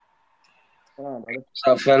going on, brother? What's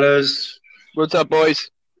up, fellas? What's up, boys?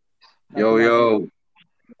 Yo, Nothing much. yo.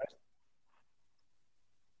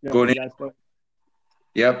 Yo, Go on you in. guys still?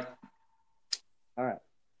 Yep. All right.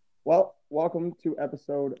 Well, welcome to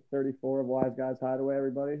episode 34 of Wise Guys Hideaway,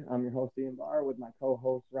 everybody. I'm your host, Ian Barr, with my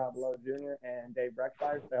co-hosts, Rob Lowe Jr. and Dave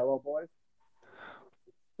Breckfire. Say hello, boys.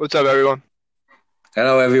 What's up, everyone?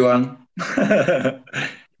 Hello, everyone.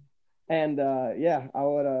 And, yeah, I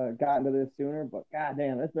would have gotten to this sooner, but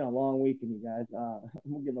goddamn, it's been a long weekend, you guys.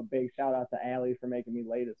 I'm going to give a big shout-out to Allie for making me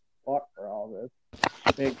late as fuck for all this.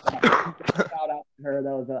 Big shout-out to her.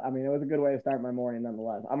 That was, it was a good way to start my morning,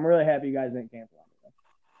 nonetheless. I'm really happy you guys didn't cancel on me.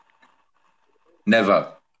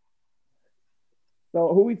 Never.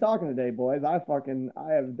 So who we talking today, boys? I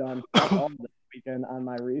have done fuck all this weekend on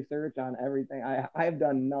my research on everything. I have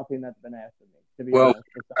done nothing that's been asked of me, to be honest.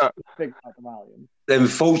 Figure out the volume.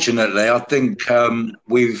 Unfortunately, I think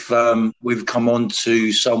we've come on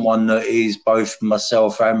to someone that is both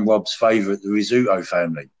myself and Rob's favourite, the Rizzuto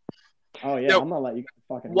family. Oh yeah, I'm gonna let you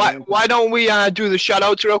guys fucking. Why don't we do the shout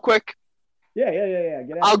outs real quick? Yeah.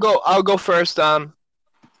 Get out. I'll go first.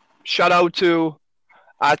 Shout out to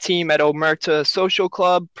our team at Omerta Social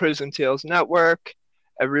Club, Prison Tales Network,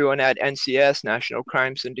 everyone at NCS, National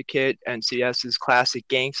Crime Syndicate, NCS's Classic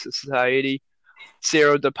Gangster Society,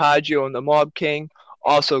 Ciro DiPaggio and the Mob King.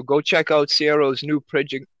 Also, go check out Ciro's new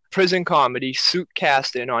prison comedy, Suit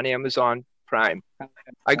Casting, on Amazon Prime.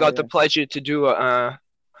 I got the pleasure to do a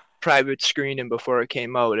private screening before it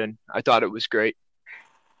came out, and I thought it was great.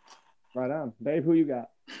 Right on. Dave, who you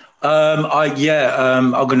got? I'm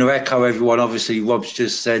going to echo everyone. Obviously, Rob's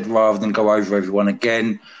just said rather than go over everyone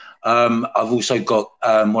again. I've also got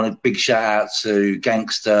want a big shout out to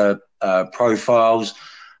Gangster Profiles,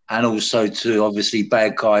 and also to obviously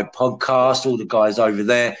Bad Guy Podcast, all the guys over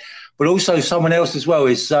there, but also someone else as well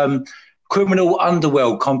is Criminal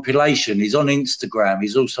Underworld Compilation. He's on Instagram.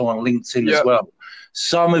 He's also on LinkedIn as well.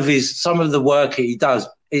 Some of the work he does,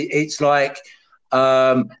 it's like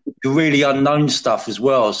the really unknown stuff as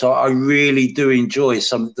well. So I really do enjoy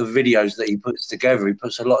some of the videos that he puts together. He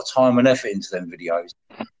puts a lot of time and effort into them videos.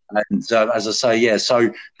 And as I say,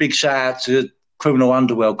 so big shout out to Criminal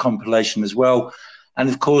Underworld Compilation as well. And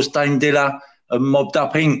of course, Dame Dilla and Mobbed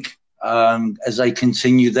Up Inc. As they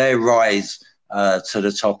continue their rise to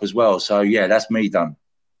the top as well. So yeah, that's me done.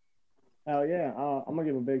 Oh yeah, I'm gonna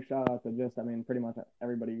give a big shout out to pretty much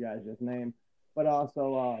everybody you guys just named, but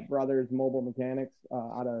also Brothers Mobile Mechanics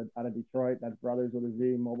out of Detroit. That's Brothers with a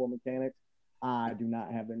Z Mobile Mechanics. I do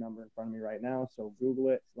not have their number in front of me right now, so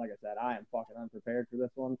Google it. Like I said, I am fucking unprepared for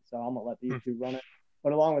this one, so I'm gonna let these two run it.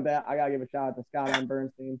 But along with that, I gotta give a shout out to Scott M.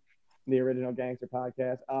 Bernstein, the original Gangster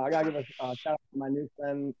Podcast. I gotta give a shout out to my new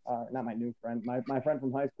friend, not my new friend, my friend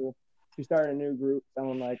from high school. She started a new group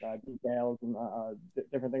selling like details and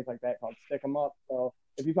different things like that called Stick 'em Up. So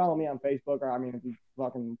if you follow me on Facebook, or if you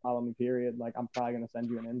fucking follow me, period, like I'm probably gonna send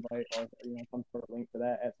you an invite or some sort of link to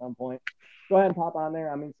that at some point. Go ahead and pop on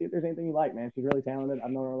there. See if there's anything you like, man. She's really talented.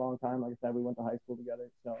 I've known her a long time. Like I said, we went to high school together.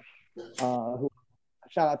 So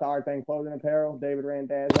shout out to Art Thing Clothing Apparel, David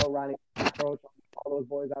Randazzo, Ronnie Coach, all those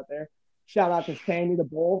boys out there. Shout out to Sammy the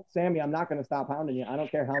Bull. Sammy, I'm not gonna stop hounding you. I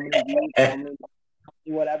don't care how many views, how many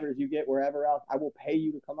whatever you get wherever else. I will pay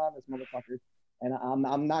you to come on this motherfucker, and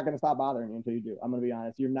I'm not gonna stop bothering you until you do. I'm gonna be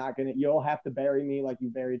honest. You'll have to bury me like you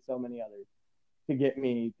buried so many others to get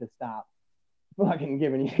me to stop fucking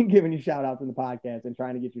giving you shout outs in the podcast and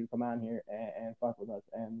trying to get you to come on here and fuck with us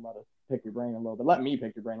and let us pick your brain a little bit. Let me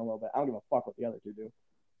pick your brain a little bit. I don't give a fuck what the other two do.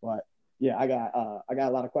 But yeah, I got a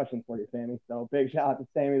lot of questions for you, Sammy. So big shout out to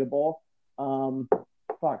Sammy the Bull. Who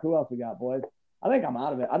else we got, boys? I think I'm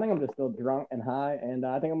out of it. I think I'm just still drunk and high, and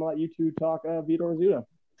I think I'm gonna let you two talk Vito Rizzuto.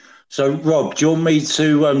 So, Rob, do you want me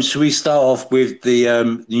to? Should we start off with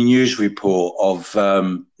the news report of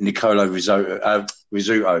Nicola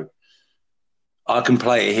Rizzuto? I can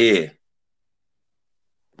play it here.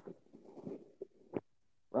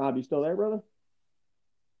 Rob, you still there, brother?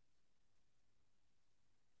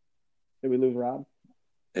 Did we lose Rob?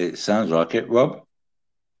 It sounds like it, Rob.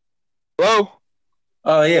 Hello.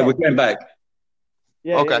 Oh yeah, we're getting back.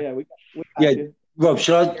 Yeah, okay. Yeah. We got you. Rob,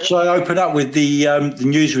 shall I open up with the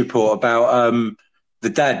news report about the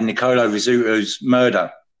dad, Nicola Rizzuto's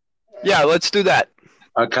murder? Yeah, let's do that.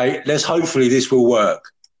 Okay, hopefully this will work.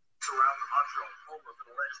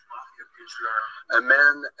 A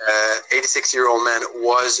man, 86-year-old man,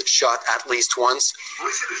 was shot at least once.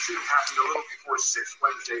 Police say the shooting happened a little before 6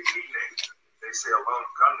 Wednesday evening. They say a lone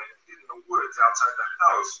gunman hid in the woods outside the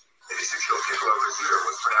house. 86-year-old Nicola Rizzuto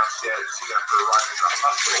was pronounced dead soon after arriving at the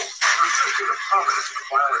hospital. Rizzuto was a prominent in the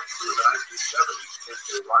violent crew of the 1970s against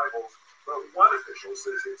their rivals but one official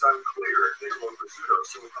says it's unclear if Niccolo Rizzuto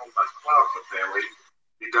still held by the Cloudcliff family.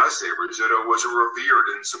 He does say Rizzuto was a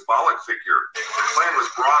revered and symbolic figure. The clan was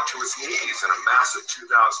brought to its knees in a massive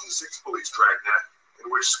 2006 police dragnet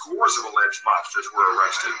in which scores of alleged mobsters were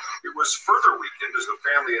arrested. It was further weakened as the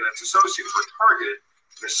family and its associates were targeted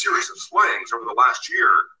in a series of slayings over the last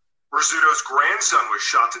year. Rizzuto's grandson was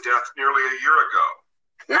shot to death nearly a year ago.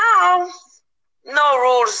 Now, no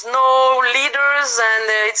rules, no leaders, and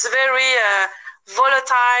it's very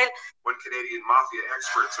volatile. One Canadian mafia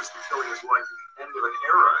expert says the killing is likely the end of an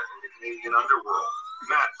era in the Canadian underworld.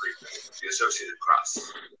 Matt Friedman, The Associated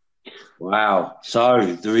Press. Wow.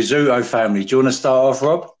 So, the Rizzuto family. Do you want to start off,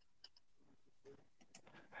 Rob?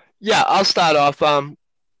 Yeah, I'll start off. What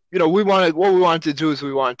we wanted to do is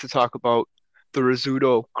we wanted to talk about the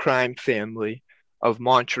Rizzuto crime family of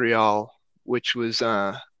Montreal, which was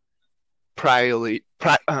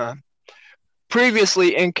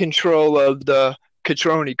previously in control of the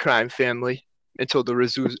Catroni crime family until the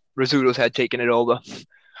Rizzutos had taken it over.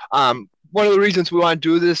 One of the reasons we want to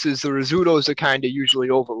do this is the Rizzutos are kind of usually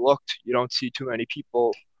overlooked. You don't see too many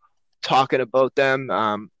people talking about them.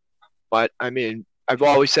 But, I mean, I've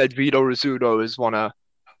always said Vito Rizzuto is one of,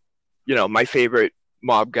 my favorite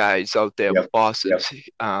mob guys out there with bosses.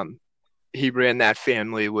 Yep. He ran that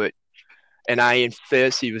family with an iron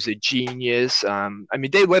fist. He was a genius.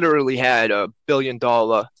 They literally had $1 billion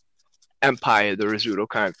empire, the Rizzuto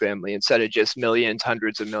crime family, instead of just millions,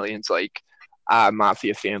 hundreds of millions like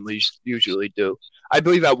mafia families usually do. I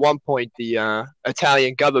believe at one point the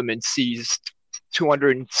Italian government seized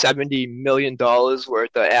 $270 million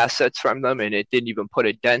worth of assets from them, and it didn't even put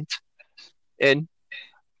a dent in.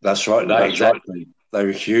 That's right. Exactly. They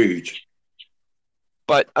were huge.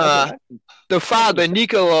 But the father,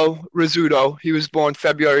 Niccolo Rizzuto, he was born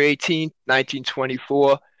February 18th,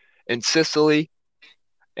 1924 in Sicily.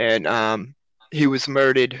 And he was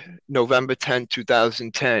murdered November 10,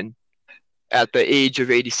 2010 at the age of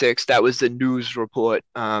 86. That was the news report.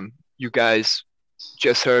 You guys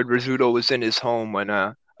just heard Rizzuto was in his home when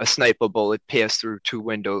a sniper bullet passed through two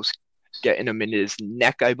windows, getting him in his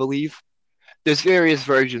neck, I believe. There's various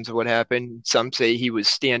versions of what happened. Some say he was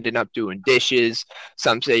standing up doing dishes.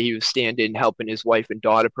 Some say he was standing helping his wife and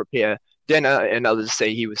daughter prepare dinner. And others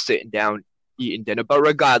say he was sitting down eating dinner. But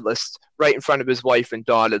regardless, right in front of his wife and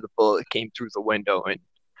daughter, the bullet came through the window and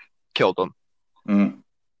killed him. Mm.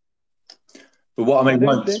 But what I mean,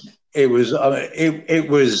 it was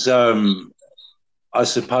I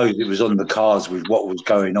suppose it was on the cards with what was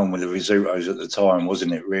going on with the Rizzutos at the time,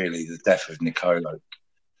 wasn't it, really, the death of Niccolo?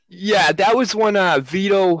 Yeah, that was when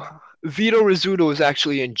Vito Rizzuto was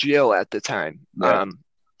actually in jail at the time, right.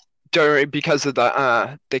 Because of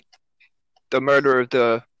the murder of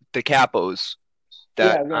the Capos.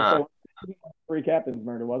 Three captains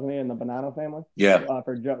murder, wasn't he, in the Bonanno family? Yeah.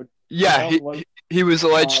 For Joe. Yeah, he was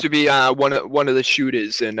alleged to be one of the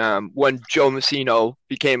shooters, and when Joe Massino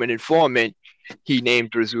became an informant, he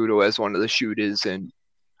named Rizzuto as one of the shooters, and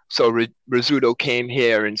so Rizzuto came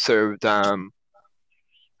here and served.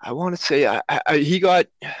 I want to say he got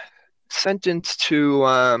sentenced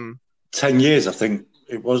to 10 years, I think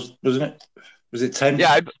it was, wasn't it? Was it 10?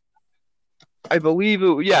 Yeah, I believe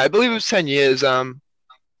it. Yeah, I believe it was 10 years.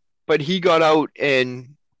 But he got out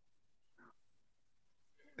and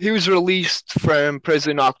he was released from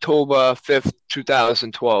prison October 5th,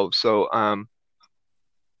 2012. So,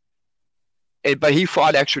 but he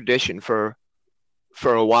fought extradition for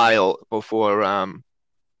a while before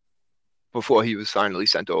he was finally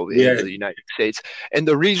sent over here to the United States. And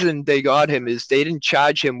the reason they got him is they didn't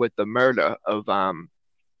charge him with the murder of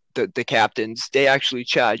the captains. They actually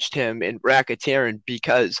charged him in racketeering,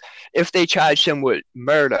 because if they charged him with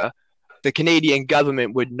murder, the Canadian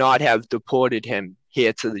government would not have deported him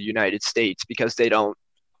here to the United States, because they won't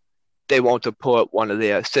deport one of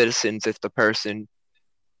their citizens if the person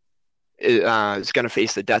is going to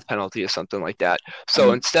face the death penalty or something like that.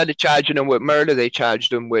 So instead of charging him with murder, they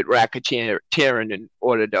charged him with racketeering in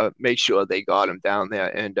order to make sure they got him down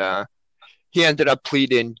there. And he ended up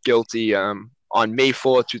pleading guilty on May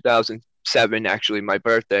 4, 2007, actually my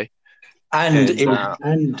birthday.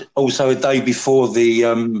 And also a day before the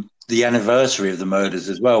anniversary of the murders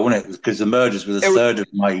as well, wasn't it? Because the murders were the 3rd of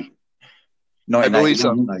May. I believe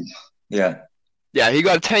so. Yeah. Yeah, he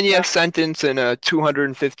got a 10-year sentence and a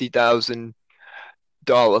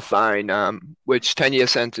 $250,000 fine, which 10-year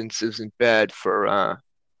sentence isn't bad for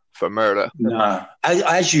murder. No,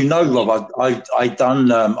 as you know, Rob, I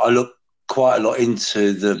looked quite a lot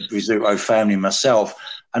into the Rizzuto family myself,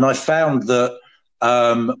 and I found that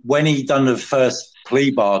when he done the first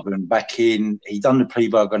plea bargain I think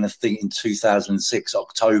in 2006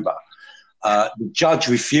 October, the judge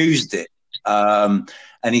refused it, and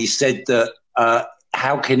he said that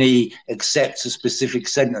how can he accept a specific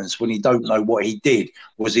sentence when he don't know what he did?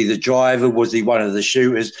 Was he the driver? Was he one of the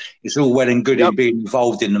shooters? It's all well and good in being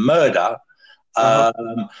involved in the murder.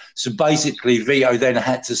 So basically, Vito then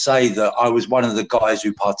had to say that I was one of the guys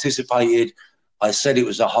who participated. I said it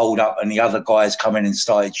was a hold-up, and the other guys come in and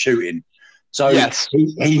started shooting. So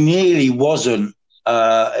he nearly wasn't.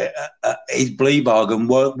 His plea bargain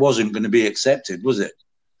wasn't going to be accepted, was it?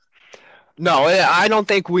 No, I don't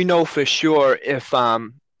think we know for sure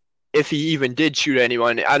if he even did shoot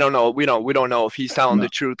anyone. I don't know. We don't know if he's telling the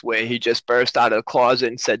truth, where he just burst out of the closet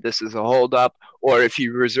and said this is a holdup, or if he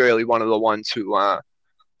was really one of the ones who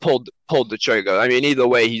pulled the trigger. I mean, either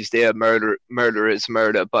way, he's there. Murder is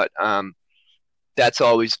murder, but that's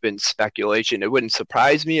always been speculation. It wouldn't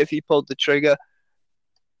surprise me if he pulled the trigger,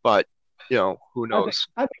 but who knows?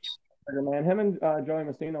 I think, man, him and Joey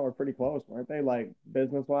Messina were pretty close, weren't they? Like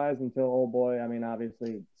business-wise, until old boy, I mean,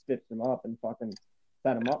 obviously stitched him up and fucking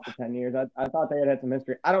set him up for 10 years. I thought they had some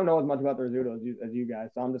history. I don't know as much about the Rizzuto as you guys,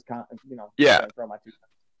 so I'm just throw my 2 cents.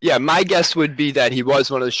 Yeah, my guess would be that he was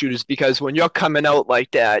one of the shooters, because when you're coming out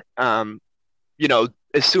like that,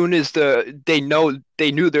 as soon as they knew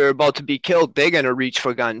they were about to be killed, they're going to reach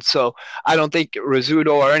for guns. So I don't think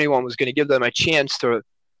Rizzuto or anyone was going to give them a chance to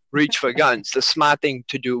reach for guns. The smart thing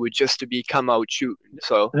to do would just to be come out shooting.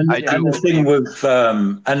 So the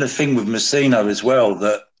thing with Messina as well,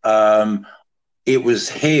 that it was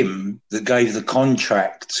him that gave the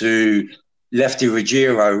contract to Lefty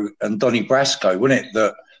Ruggiero and Donnie Brasco, wasn't it?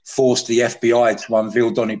 That forced the FBI to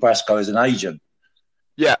unveil Donnie Brasco as an agent.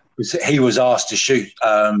 Yeah, he was asked to shoot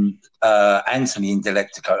Anthony in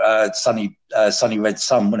Delectico, Sonny Red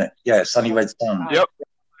Sun, wasn't it? Yeah, Sonny Red Sun. Yep.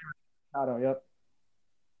 Yep.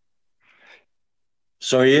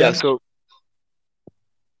 Sorry, yeah. So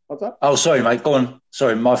what's up? Oh, sorry, mate. Go on.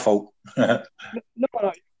 Sorry, my fault. No,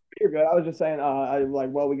 you're good. I was just saying,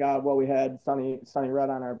 we had Sonny Red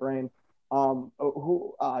on our brain. Do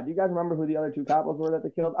you guys remember who the other 2 capos were that they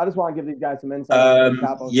killed? I just want to give these guys some insight.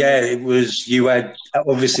 Yeah, it was, you had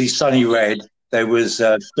obviously Sonny Red. There was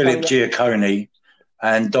Philip Giaccone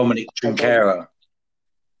and Dominic Trinchera.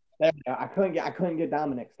 There we go. I couldn't get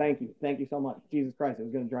Dominic's. Thank you so much. Jesus Christ, it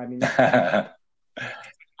was going to drive me nuts.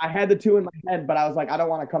 I had the 2 in my head, but I was like, I don't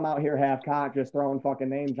want to come out here half-cocked just throwing fucking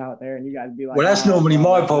names out there, and you guys be like, well, that's normally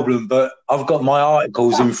my problem, but I've got my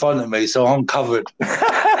articles in front of me, so I'm covered.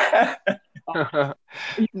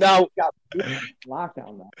 Now,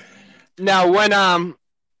 lockdown though. Now,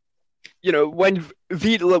 when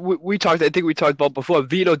Vito, we talked about before,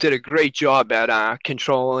 Vito did a great job at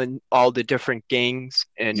controlling all the different gangs,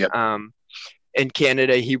 and in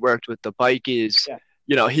Canada, he worked with the bikies. Yeah.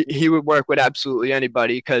 He would work with absolutely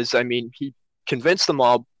anybody, because I mean, he convinced them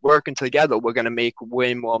all, working together, we're going to make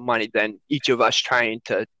way more money than each of us trying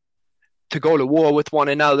to go to war with one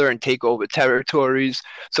another and take over territories.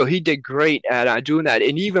 So he did great at doing that.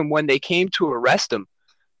 And even when they came to arrest him,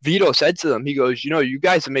 Vito said to them, he goes, you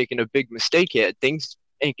guys are making a big mistake here. Things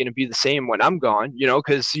ain't going to be the same when I'm gone,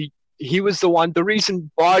 because he was the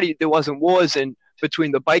reason there wasn't wars in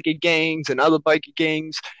between the biker gangs and other biker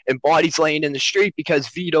gangs and bodies laying in the street, because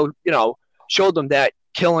Vito, showed them that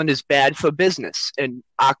killing is bad for business, and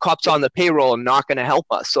our cops on the payroll are not going to help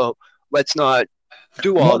us. So let's not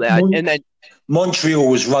do all that. And then Montreal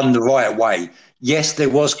was run the right way. Yes, there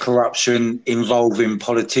was corruption involving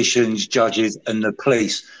politicians, judges, and the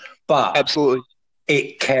police, but absolutely,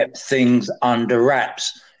 it kept things under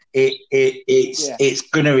wraps. It's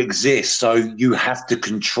going to exist, so you have to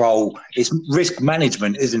control. It's risk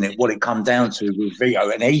management, isn't it? What it comes down to with Vito,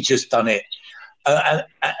 and he just done it. I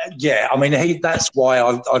mean, that's why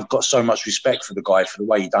I've got so much respect for the guy for the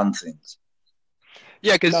way he done things.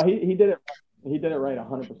 Yeah, because he did it. He did it right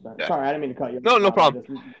 100%. Yeah. Sorry, I didn't mean to cut you. No problem.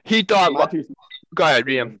 He thought. Go ahead,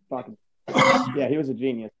 Liam. Yeah, he was a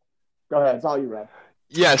genius. Go ahead. It's all you read.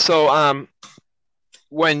 Yeah. So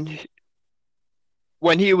when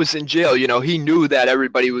he was in jail, he knew that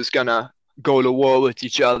everybody was gonna go to war with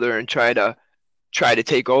each other and try to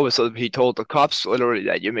take over. So he told the cops literally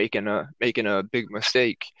that you're making a big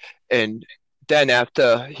mistake. And then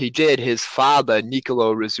after he did, his father,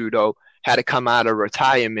 Niccolo Rizzuto, had to come out of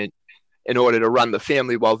retirement in order to run the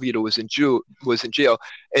family while Vito was in jail.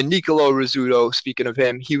 And Niccolo Rizzuto, speaking of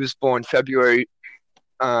him, he was born February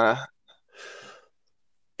 18th,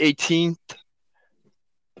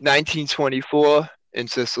 1924 in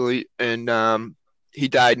Sicily, and he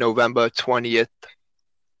died November 20th,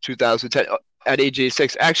 2010 at age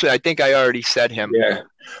 86. Actually, I think I already said him. Yeah.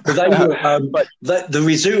 But the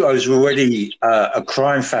Rizzutos were already a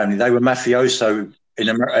crime family. They were mafioso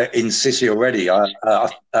in Sicily already.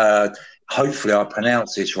 Hopefully I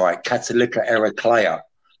pronounce this right. Cattolica Eraclea,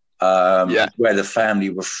 where the family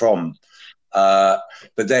were from. But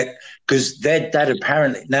because their dad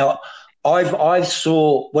apparently now. I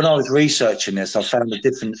saw when I was researching this, I found a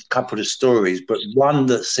different couple of stories, but one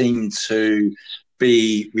that seemed to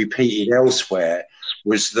be repeated elsewhere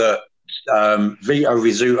was that Vito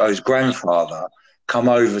Rizzuto's grandfather come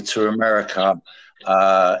over to America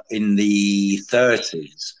in the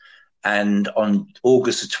 30s, and on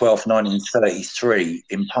August the 12th, 1933,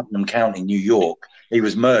 in Putnam County, New York, he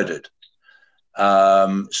was murdered.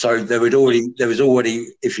 So there was already,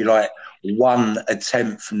 if you like, one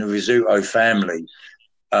attempt from the Rizzuto family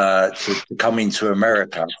to come into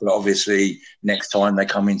America, but obviously next time they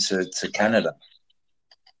come into Canada.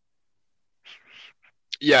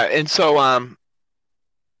 Yeah, and so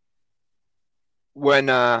when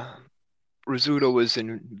Rizzuto was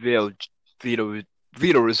in Vito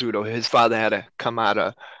Rizzuto, his father had to come out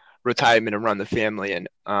of retirement and run the family, and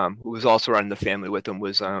who was also running the family with him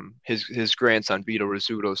was his grandson, Vito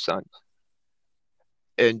Rizzuto's son.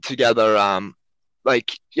 And together, they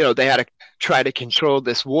had to try to control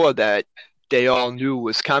this war that they all knew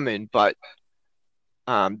was coming, but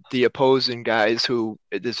the opposing guys, who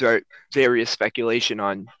there's various speculation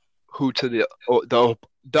on who to the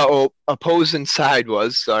opposing side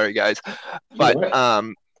was. Sorry, guys, but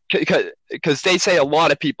because they say a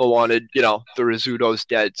lot of people wanted, the Rizzutos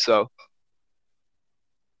dead. So.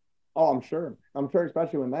 Oh, I'm sure,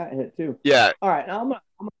 especially when that hit too. Yeah. All right, now I'm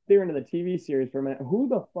gonna steer into the TV series for a minute. Who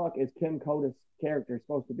the fuck is Kim Koda's character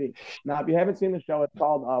supposed to be? Now, if you haven't seen the show, it's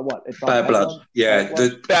called what? It's called Bad Blood. Yeah,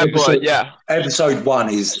 Bad Blood. Yeah. Episode 1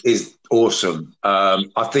 is awesome.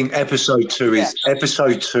 I think episode 2 is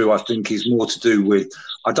episode 2. I think is more to do with.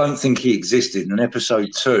 I don't think he existed, and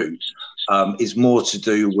episode 2 is more to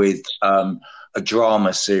do with a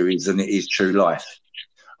drama series than it is true life.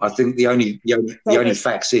 I think the only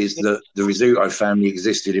facts is that the Rizzuto family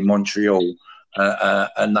existed in Montreal,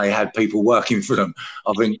 and they had people working for them.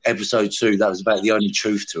 I think episode 2, that was about the only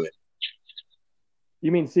truth to it.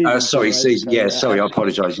 You mean season? Season. Yeah, sorry, I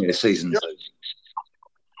apologise. Yeah, season 2.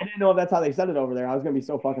 I didn't know if that's how they said it over there. I was gonna be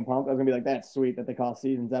so fucking pumped. I was gonna be like, "That's sweet that they call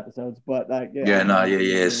seasons episodes." But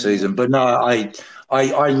season. But no,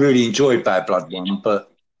 I really enjoyed Bad Blood 1,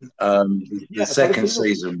 but the second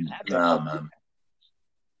season, no, man.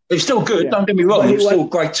 It's still good. Don't get me wrong. It's still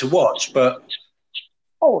great to watch, but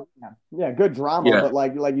good drama. Yeah. But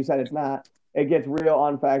like you said, it's not. It gets real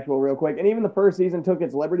unfactual real quick. And even the first season took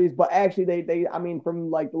its liberties. But actually, they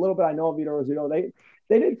from like the little bit I know of Vito Rizzuto,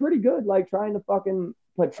 they did pretty good. Like trying to fucking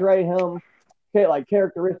portray him, like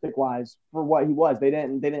characteristic wise, for what he was. They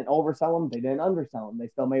didn't oversell him. They didn't undersell him. They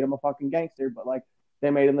still made him a fucking gangster, but like they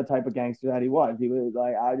made him the type of gangster that he was. He was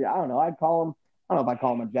like I don't know. I don't know if I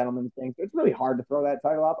call him a gentleman's gangster. It's really hard to throw that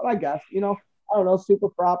title out, but I guess, I don't know, super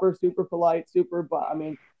proper, super polite, but I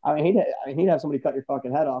mean, he'd have somebody cut your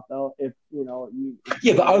fucking head off though if you.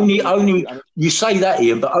 Yeah, but only you say that,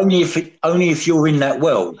 Ian, but only if you're in that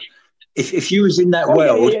world. If you was in that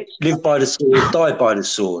world, live by the sword, die by the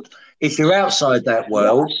sword. If you're outside that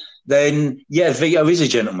world, then Vito is a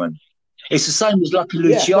gentleman. It's the same as Lucky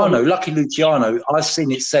Luciano. Lucky Luciano, I've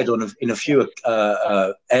seen it said in a few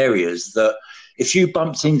areas that if you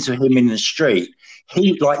bumped into him in the street,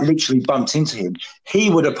 he literally bumped into him, he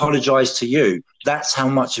would apologise to you. That's how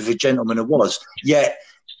much of a gentleman it was. Yet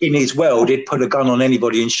in his world, he'd put a gun on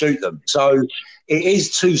anybody and shoot them. So it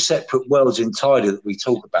is two separate worlds entirely that we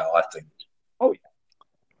talk about, I think.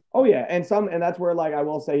 Oh yeah, and that's where I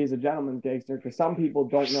will say he's a gentleman's gangster, because some people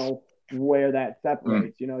don't know where that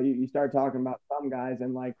separates. You start talking about some guys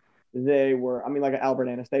and they were, like an Albert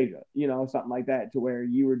Anastasia, something like that, to where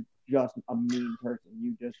you were just a mean person.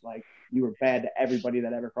 You just you were bad to everybody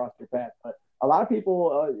that ever crossed your path. But a lot of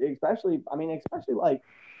people, especially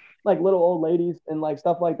little old ladies and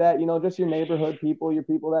stuff like that, just your neighborhood people, your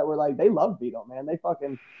people that were they love Vito, man.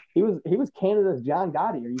 He was Canada's John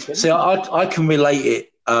Gotti. Are you kidding? See, I can relate it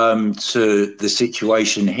to the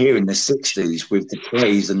situation here in the 60s with the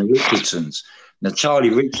Krays and the Richardsons. Now,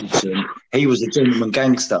 Charlie Richardson, he was a gentleman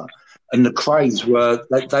gangster. And the Krays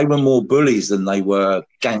were more bullies than they were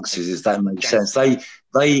gangsters, if that makes sense. They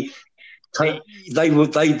ran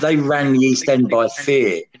the East End by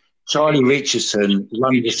fear. Charlie Richardson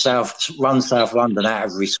run South London out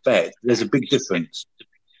of respect. There's a big difference.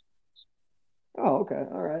 Oh, okay,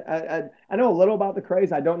 all right. I know a little about the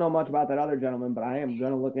Krays. I don't know much about that other gentleman, but I am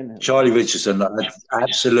going to look into him. Charlie Richardson,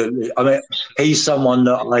 absolutely. He's someone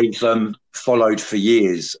that I've followed for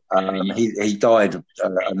years. He died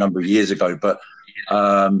a number of years ago, but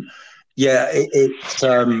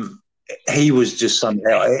he was just something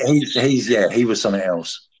else. He was something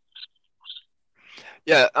else.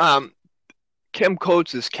 Yeah, Kim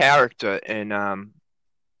Coates' character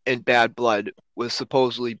in Bad Blood was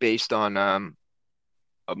supposedly based on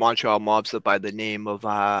a Montreal mobster by the name of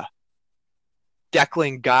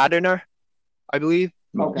Declan Gardner, I believe.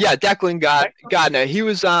 Okay. Yeah, Declan Gardner. He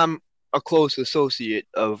was a close associate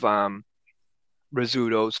of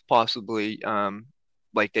Rizzuto's, possibly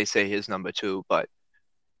like they say his number 2, but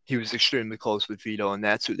he was extremely close with Vito, and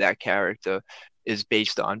that's who that character is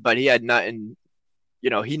based on. But he had nothing,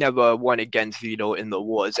 he never won against Vito in the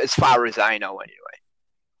wars, as far as I know, anyway.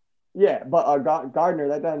 Yeah, but Gardner,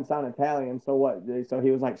 that doesn't sound Italian. So what? So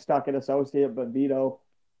he was like stuck at associate, but Vito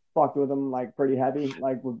fucked with him like pretty heavy,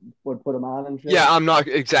 like would put him on and shit. Yeah, I'm not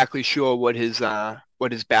exactly sure what his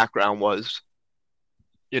background was,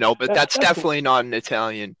 but that's definitely cool. Not an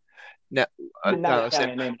Italian. Not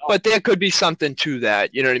Italian name. But there could be something to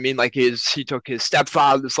that. You know what I mean? Like he took his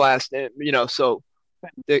stepfather's last name. So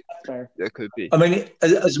there could be. I mean,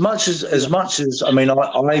 as much as I mean,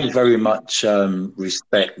 I very much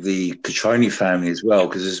respect the Catroni family as well,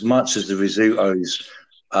 because as much as the Rizzutos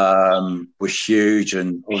were huge,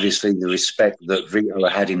 and obviously the respect that Vito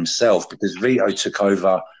had himself, because Vito took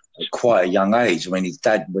over at quite a young age. I mean, his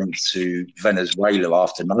dad went to Venezuela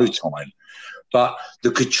after no time. But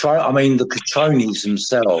the Catronis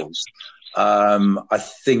themselves, I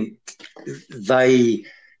think they,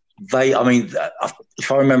 I mean,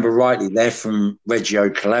 if I remember rightly, they're from Reggio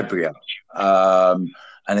Calabria. And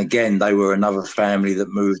again, they were another family that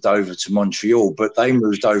moved over to Montreal, but they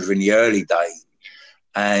moved over in the early days.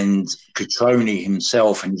 And Catroni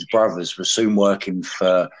himself and his brothers were soon working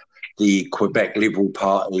for the Quebec Liberal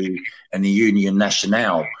Party and the Union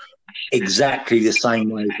Nationale. Exactly the same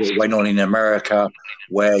way that went on in America,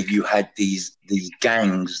 where you had these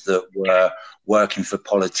gangs that were working for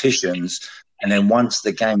politicians, and then once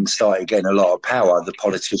the gangs started getting a lot of power, the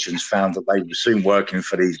politicians found that they were soon working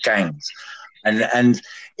for these gangs, and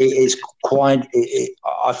it is quite.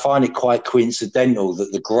 I find it quite coincidental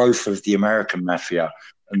that the growth of the American mafia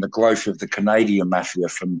and the growth of the Canadian mafia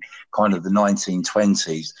from kind of the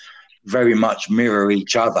 1920s very much mirror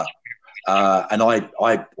each other. And I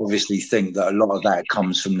obviously think that a lot of that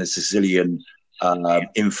comes from the Sicilian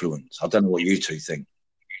influence. I don't know what you two think.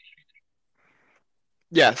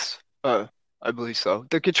 Yes, I believe so.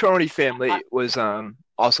 The Catroni family was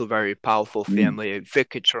also a very powerful family.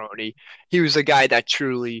 Vic Catroni, he was a guy that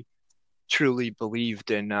truly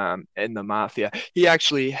believed in the mafia. He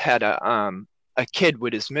actually had a kid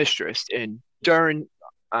with his mistress, and during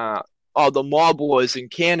all the mob wars in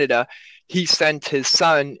Canada, he sent his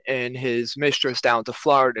son and his mistress down to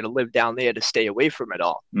Florida to live down there to stay away from it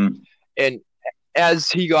all. And as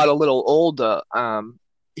he got a little older,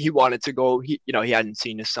 he wanted to go. He hadn't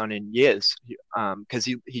seen his son in years because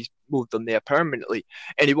he moved them there permanently,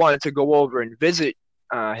 and he wanted to go over and visit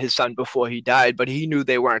his son before he died. But he knew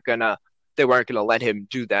they weren't gonna let him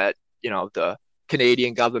do that. The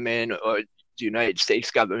Canadian government or the United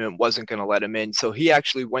States government wasn't gonna let him in. So he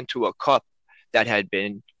actually went to a cop that had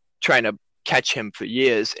been trying to catch him for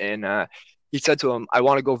years, and he said to him, "I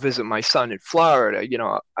want to go visit my son in Florida.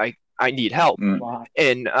 I need help." Wow.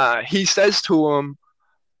 And he says to him,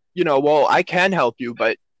 "Well, I can help you,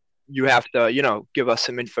 but you have to, give us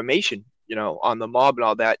some information, on the mob and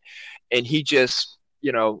all that." And he just,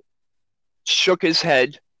 shook his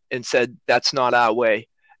head and said, "That's not our way."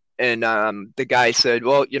 And the guy said,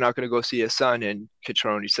 "Well, you're not going to go see your son." And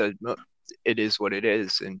Catroni said, "No, it is what it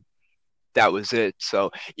is." And that was it. So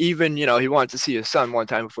even, he wanted to see his son one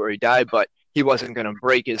time before he died, but he wasn't going to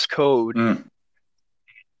break his code.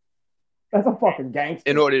 That's a fucking gangster.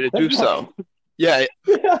 In order to do so. Yeah.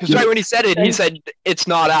 Because right when he said it, he said, "It's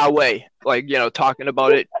not our way." Like, talking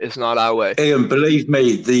about it, it's not our way. Ian, believe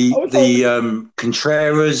me, the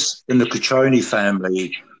Contreras and the Catroni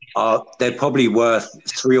family they're probably worth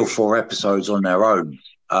 3 or 4 episodes on their own.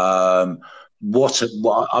 They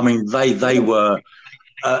were,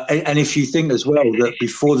 and if you think as well that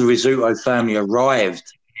before the Rizzuto family arrived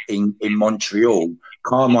in Montreal,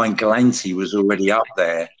 Carmine Galanti was already up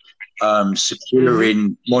there,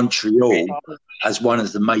 securing Montreal as one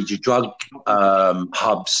of the major drug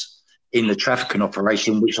hubs in the trafficking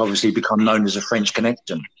operation, which obviously become known as the French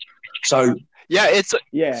Connection. So. Yeah, it's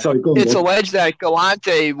alleged that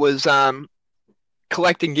Galante was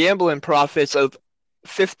collecting gambling profits of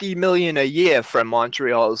 $50 million a year from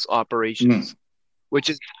Montreal's operations, which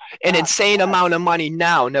is an insane amount of money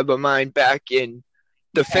now. Never mind back in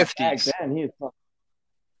the 50s. Back then,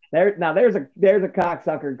 There's a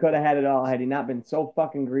cocksucker could have had it all had he not been so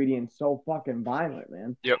fucking greedy and so fucking violent,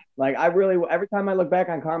 man. Yep. Like I really, every time I look back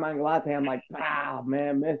on Carmine Galante, I'm like, wow,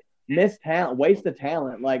 man, missed talent, waste of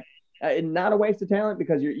talent. Like not a waste of talent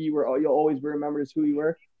because you'll always be remembered as who you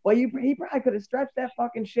were. Well, he probably could have stretched that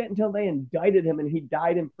fucking shit until they indicted him and he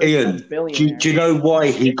died in prison. Ian, do you know why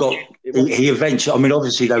he eventually? I mean,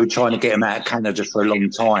 obviously they were trying to get him out of Canada for a long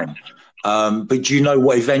time, but do you know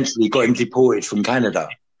what eventually got him deported from Canada?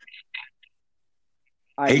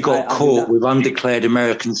 He got caught with undeclared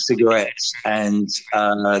American cigarettes and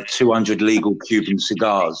 200 legal Cuban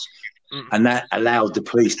cigars. And that allowed the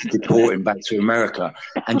police to deport him back to America.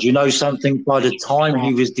 And you know something? By the time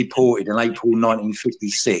he was deported in April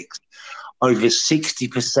 1956, over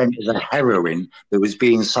 60% of the heroin that was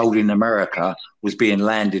being sold in America was being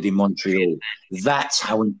landed in Montreal. That's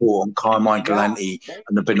how important Carmine Galante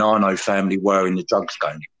and the Bonanno family were in the drugs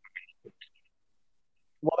game.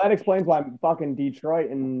 Well, that explains why fucking Detroit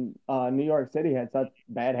and New York City had such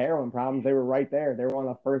bad heroin problems. They were right there. They were one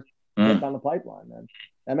of the first hits on the pipeline, man.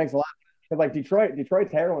 That makes a lot. Because like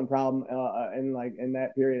Detroit's heroin problem in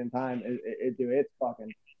that period in time,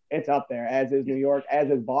 it's up there. As is New York, as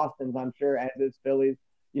is Boston's, I'm sure, as is Philly's.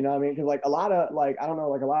 You know what I mean? Because like a lot of like I don't know,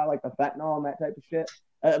 like a lot of like the fentanyl and that type of shit.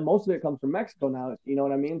 Most of it comes from Mexico now. You know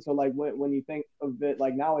what I mean? So like when you think of it,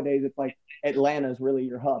 like nowadays, it's like Atlanta's really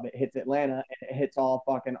your hub. It hits Atlanta and it hits all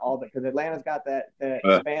the because Atlanta's got that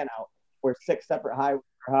span out where 6 separate highways,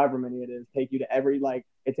 or however many it is, take you to every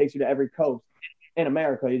coast. In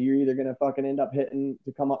America, you're either gonna fucking end up hitting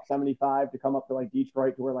to come up 75 to come up to like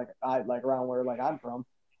Detroit to where like around where like I'm from.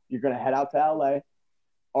 You're gonna head out to LA,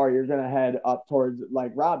 or you're gonna head up towards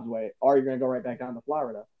like Rob's way, or you're gonna go right back down to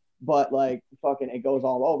Florida. But like fucking, it goes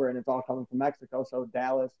all over, and it's all coming from Mexico. So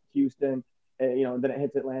Dallas, Houston, then it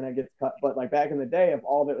hits Atlanta, gets cut. But like back in the day, if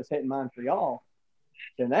all of it was hitting Montreal,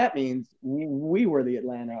 then that means we were the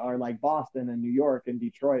Atlanta, or like Boston and New York and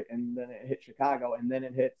Detroit, and then it hit Chicago, and then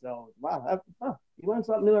it hit. So wow, you learn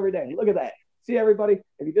something new every day. Look at that. See, everybody,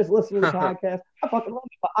 if you just listen to the podcast,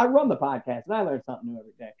 I run the podcast, and I learn something new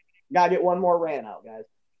every day. Gotta get one more rant out, guys.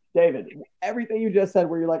 David, everything you just said,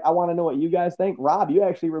 where you're like, I want to know what you guys think. Rob, you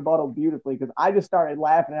actually rebutted beautifully because I just started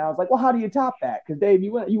laughing, and I was like, well, how do you top that? Because Dave,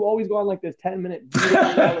 you always go on like this 10-minute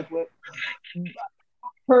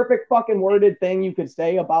perfect fucking worded thing you could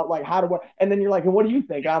say about like how to work, and then you're like, and what do you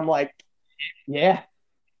think? I'm like, yeah,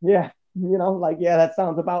 like that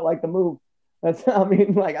sounds about like the move. That's I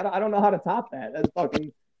mean, like I don't know how to top that. That's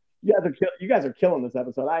fucking. You guys are killing this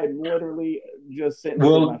episode. I am literally just sitting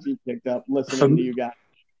here with my feet kicked up, listening to you guys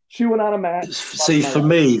chewing on a mat. See, for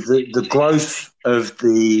me, the growth of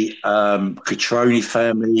the Cutrone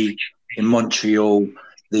family in Montreal,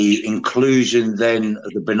 the inclusion then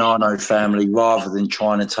of the Bonanno family, rather than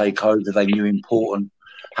trying to take over, they knew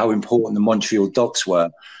how important the Montreal docks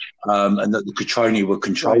were, and that the Cutrone were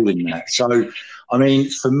controlling that. So, I mean,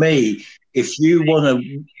 for me, if you want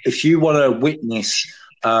to witness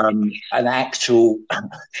an actual,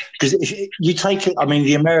 because if you take it, I mean,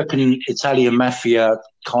 the American Italian mafia,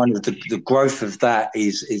 kind of the growth of that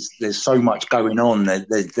is there's so much going on.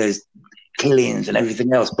 There's killings and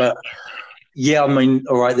everything else, but. Yeah, I mean,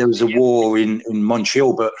 all right, there was a war in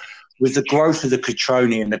Montreal, but with the growth of the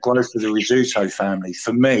Cutrone and the growth of the Rizzuto family,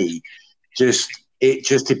 for me, it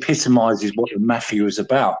just epitomises what the mafia was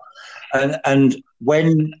about. And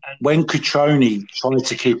when Cutrone tried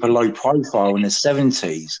to keep a low profile in the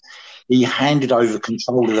 70s, he handed over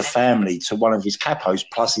control of the family to one of his capos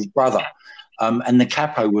plus his brother. And the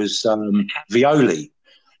capo was Violi.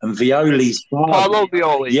 And Violi's father, Paolo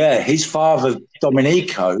Violi. Yeah, his father,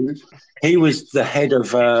 Domenico, he was the head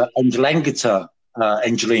of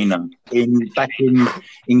Angelina back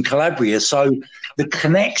in Calabria. So the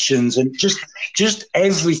connections and just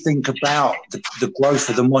everything about the growth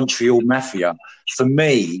of the Montreal mafia, for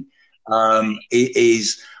me, it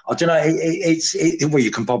is. I don't know. Well, you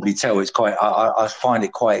can probably tell it's quite. I find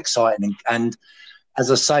it quite exciting, and as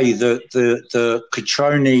I say, the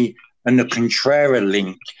Cutrone and the Contrera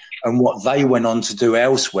link and what they went on to do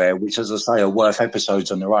elsewhere, which, as I say, are worth episodes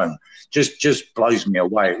on their own, just blows me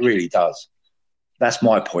away. It really does. That's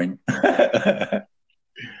my point.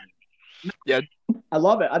 Yeah, I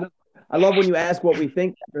love it. I love when you ask what we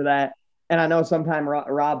think after that. And I know sometimes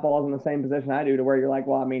Rob falls in the same position I do, to where you're like,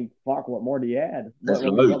 well, I mean, fuck, what more do you add?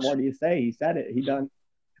 What more do you say? He said it. He done.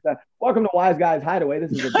 Welcome to Wise Guys Hideaway.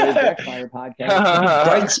 This is a Dave Drexler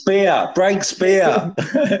podcast. Break spear.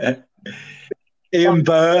 Ian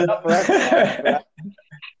Burr.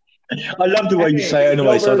 I love the way you say it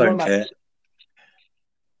anyway, so I don't care.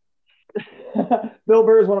 Bill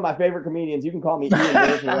Burr is one of my favorite comedians. You can call me Ian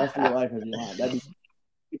Burr for the rest of your life if you want. That'd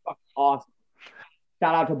be awesome.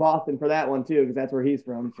 Shout out to Boston for that one too, because that's where he's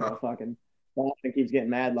from. So fucking Boston keeps getting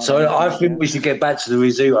mad love. So I think we should get back to the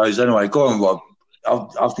Rizzutos anyway. Go on, Rob.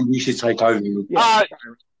 I think you should take over.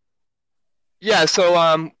 Yeah. So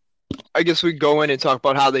I guess we go in and talk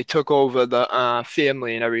about how they took over the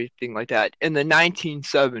family and everything like that. In the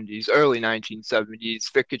 1970s, early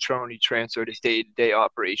 1970s, Vic Catroni transferred his day-to-day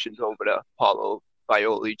operations over to Paulo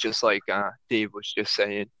Violi, just like Dave was just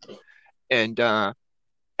saying. And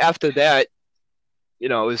after that,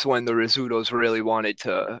 is when the Rizzutos really wanted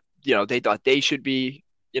to, they thought they should be,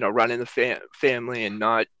 running the family and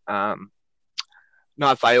not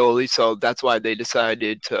Violi. So that's why they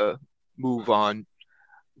decided to move on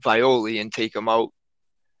Violi and take him out.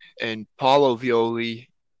 And Paulo Violi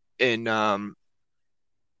in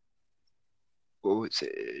what was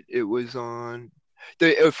it? It was on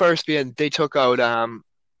the first band. They took out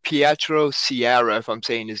Pietro Sierra, if I'm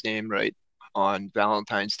saying his name right, on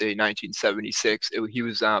Valentine's Day, 1976. He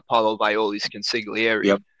was Paulo Violi's consigliere.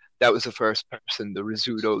 Yep. That was the first person the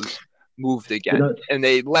Rizzutos moved again, and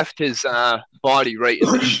they left his body right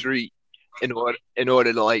in the street in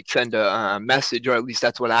order to like send a message, or at least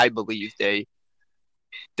that's what I believe they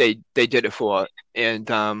did it for.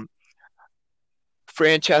 And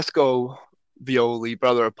Francesco Violi,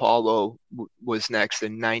 brother of Paulo, was next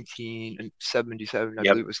in 1977. I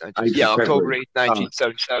believe it was October 8th,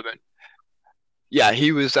 1977. Yeah,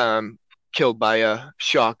 he was killed by a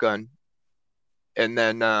shotgun, and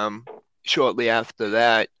then shortly after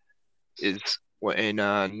that is in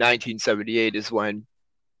 1978 is when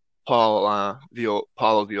Paulo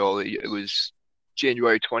Violi. It was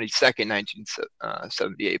January 22nd,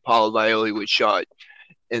 1978. Paulo Violi was shot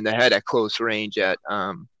in the head at close range at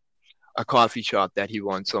a coffee shop that he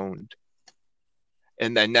once owned.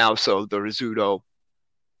 And then now, so the Rizzuto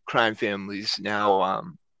crime families now,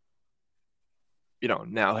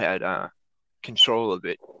 now had control of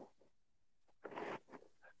it.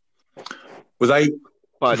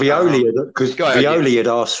 Well, Violi, because Violi had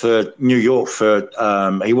asked for New York for,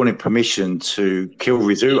 he wanted permission to kill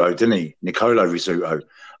Rizzuto, didn't he? Niccolo Rizzuto.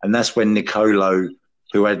 And that's when Niccolo,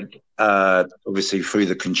 who had, obviously through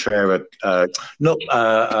the Contrara, not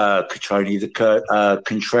Catroni, the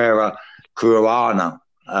Contrara Caruana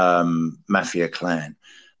mafia clan,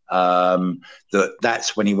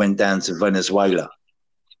 that's when he went down to Venezuela.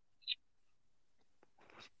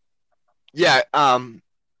 Yeah,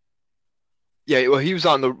 well, he was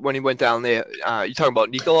when he went down there. You talking about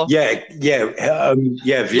Niccolo? Yeah.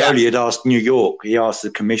 Violi had asked New York. He asked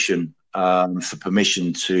the commission for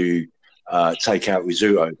permission to take out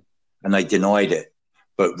Rizzuto, and they denied it.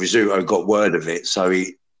 But Rizzuto got word of it, so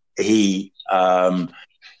he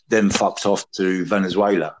then fucked off to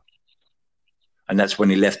Venezuela, and that's when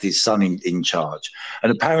he left his son in charge.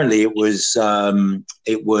 And apparently, it was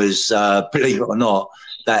believe it or not,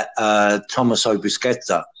 that Tommaso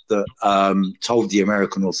Busquetta that told the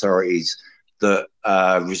American authorities that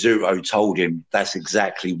Rizzuto told him that's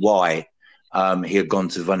exactly why he had gone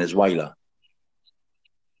to Venezuela.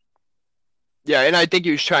 Yeah, and I think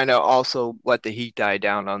he was trying to also let the heat die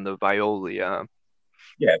down on the Violi. Of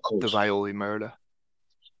course. The Violi murder.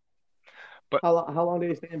 But how long did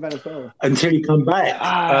he stay in Venezuela? Until he come back.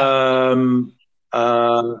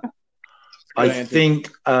 I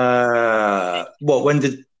think. When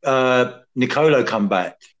did Niccolo come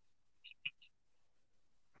back?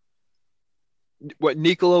 What,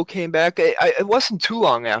 Niccolo came back? It wasn't too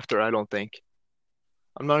long after, I don't think.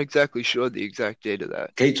 I'm not exactly sure the exact date of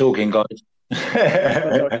that. Keep talking, guys.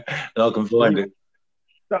 And I can find it.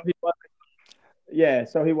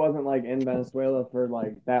 So he wasn't like in Venezuela for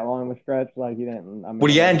like that long of a stretch. Like he didn't.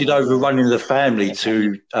 Well, he handed over running the family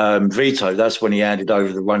to Vito. That's when he handed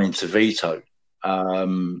over the running to Vito.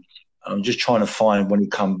 I'm just trying to find when he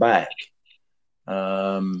come back.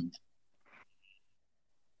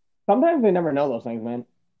 Sometimes they never know those things, man.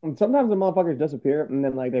 And sometimes the motherfuckers disappear and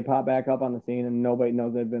then like they pop back up on the scene and nobody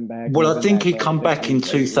knows they've been back. Well, I think he come back in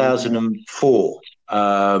 2004.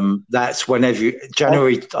 That's when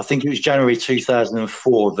January. I think it was January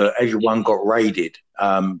 2004 that everyone got raided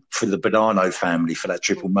for the Bonanno family for that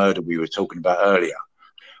triple murder we were talking about earlier.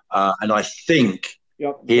 And I think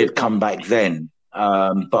he had come back then.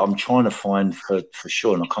 But I'm trying to find for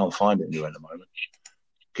sure, and I can't find it anywhere at the moment.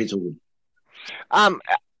 Kids all.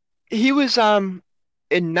 He was in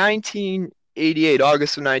 1988,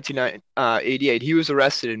 August of 1988. He was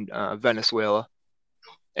arrested in Venezuela,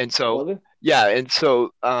 and so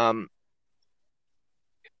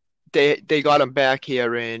they got him back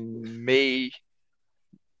here in May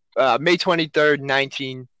 23rd,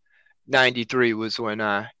 1993 was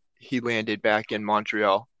when he landed back in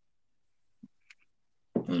Montreal.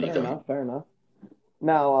 Fair enough.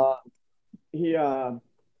 Now, he, I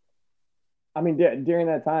mean, during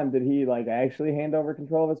that time, did he like actually hand over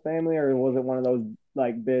control of his family, or was it one of those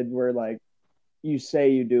like bids where like you say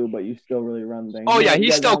you do, but you still really run things? Oh yeah,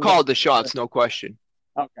 he still called the shots, no question.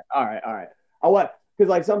 Okay, all right. Because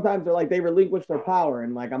like sometimes they're like they relinquish their power,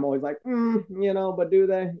 and like I'm always like, but do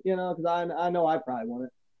they? Because I know I probably want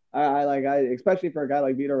it. I especially for a guy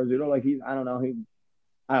like Vito Rizzuto, like he's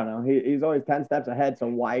he's always 10 steps ahead. So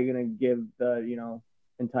why are you gonna give the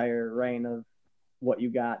entire reign of what you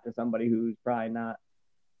got to somebody who's probably not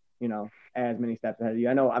as many steps ahead of you?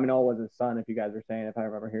 I know it was his son, if you guys are saying, if I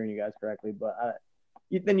remember hearing you guys correctly, but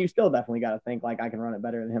then you still definitely got to think like I can run it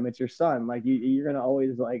better than him. It's your son. Like you're gonna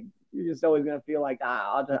always like you're just always gonna feel like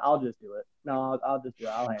I'll just do it. No, I'll just do it.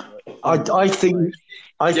 I'll handle it.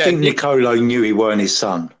 I think Nicolo knew he weren't his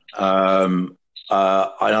son, and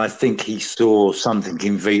I think he saw something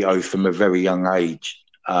in Vito from a very young age,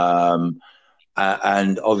 and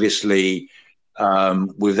obviously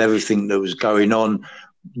with everything that was going on,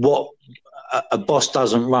 what a boss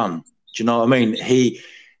doesn't run. Do you know what I mean?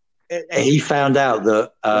 He found out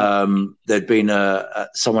that there'd been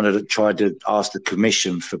someone had tried to ask the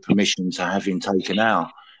commission for permission to have him taken out,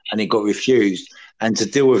 and he got refused. And to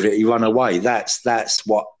deal with it, he ran away. That's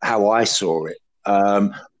how I saw it.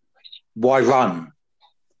 Why run?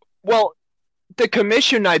 Well, the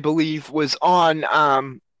commission, I believe, was on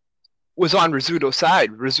Rizzuto's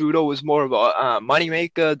side. Rizzuto was more of a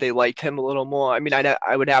moneymaker. They liked him a little more. I mean, I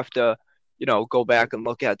would have to, go back and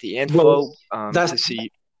look at the info to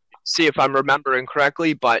see if I'm remembering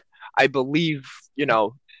correctly. But I believe, they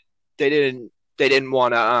didn't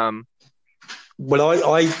want to. Well,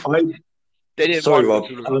 they didn't. Sorry, Rob.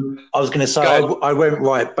 I was going to say I went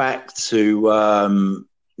right back to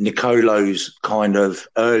Nicolo's kind of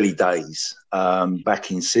early days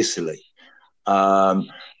back in Sicily. And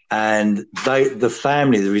the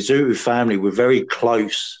Rizzuto family were very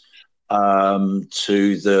close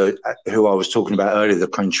to who I was talking about earlier, the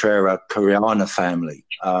Contreras Cariana family,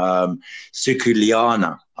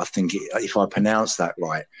 Siciliana, I think, if I pronounce that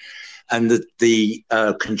right. And the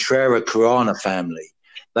Contreras Cariana family,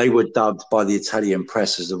 they were dubbed by the Italian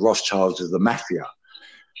press as the Rothschilds of the mafia.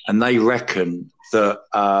 And they reckon that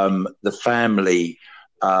the family,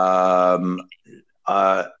 I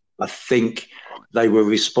think they were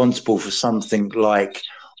responsible for something like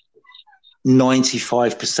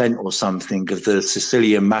 95% or something of the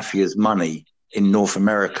Sicilian mafia's money in North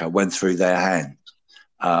America went through their hands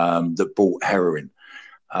that bought heroin.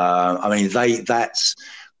 I mean, that's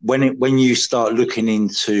when you start looking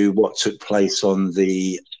into what took place on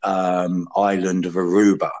the island of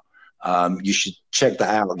Aruba. You should check that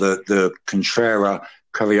out. The Contreras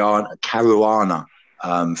Caruana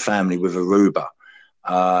family with Aruba.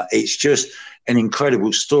 It's just an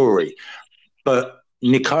incredible story. But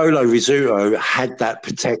Nicolo Rizzuto had that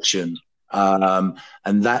protection, and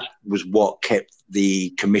that was what kept the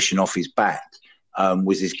commission off his back,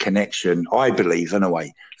 was his connection, I believe,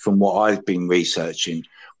 anyway, from what I've been researching,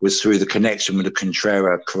 was through the connection with the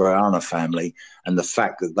Contreras Cariana family and the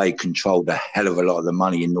fact that they controlled a hell of a lot of the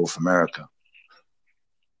money in North America.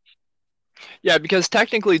 Yeah, because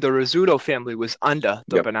technically the Rizzuto family was under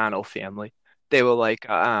the Bonanno family. They were like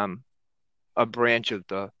a branch of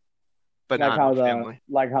the Bonanno family.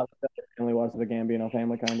 Like how the family was the Gambino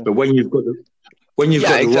family, kind of. But when you've got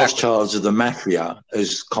the Rothschilds of the mafia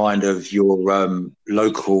as kind of your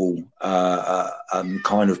local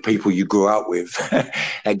kind of people you grew up with,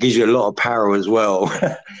 that gives you a lot of power as well.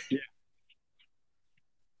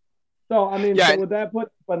 So, I mean, so would that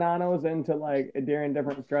put Bonanno's into, like, during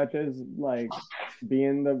different stretches, like,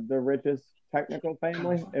 being the richest technical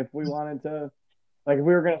family? If we wanted to, like, if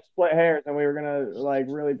we were going to split hairs and we were going to, like,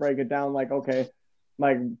 really break it down, like, okay,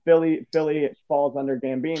 like, Philly falls under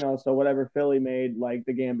Gambino, so whatever Philly made, like,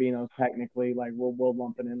 the Gambinos technically, like, we'll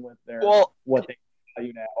lump it in with their, what they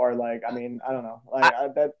value now. Or, like, I mean, I don't know. Like,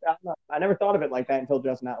 I never thought of it like that until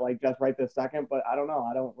just right this second, but I don't know.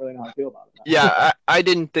 I don't really know how to feel about it. Yeah, I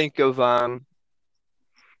didn't think of, I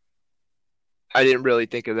didn't really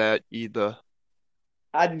think of that either.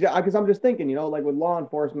 Because I'm just thinking, like with law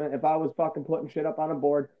enforcement, if I was fucking putting shit up on a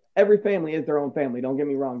board, every family is their own family. Don't get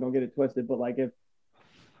me wrong. Don't get it twisted. But, like, if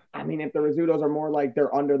the Rizzutos are more like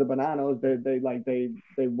they're under the Bonannos,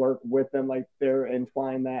 they work with them, like they're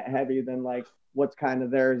entwined that heavy, then like what's kind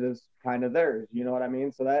of theirs is kind of theirs. You know what I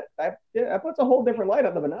mean? So that puts a whole different light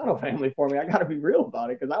on the Bonanno family for me. I got to be real about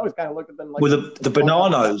it, because I always kind of looked at them like. Well, the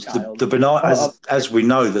Bonannos, the Bonannos, as we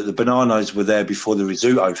know, that the Bonannos were there before the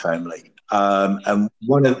Rizzuto family, and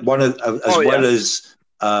one of as well as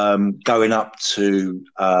going up to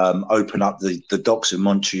open up the docks in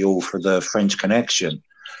Montreal for the French Connection,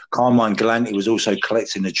 Carmine Galante was also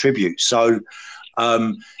collecting the tribute. So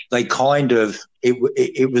they kind of,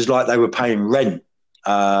 it was like they were paying rent.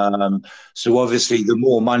 So obviously the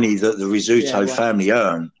more money that the Rizzuto family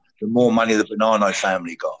earned, the more money the Bonanno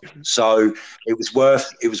family got. So it was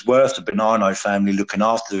worth the Bonanno family looking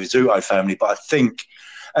after the Rizzuto family. But I think,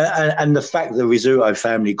 and the fact that the Rizzuto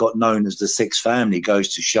family got known as the Sixth Family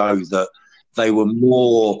goes to show that they were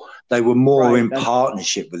more in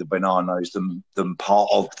partnership with the Bonannos than part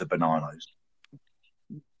of the Bonannos.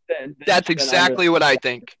 That's exactly what I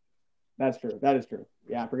think. That's true. That is true.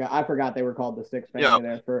 Yeah, I forgot they were called the Sixth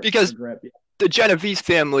Family there because the Genovese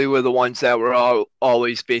family were the ones that were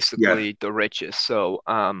always basically the richest. So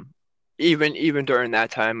even during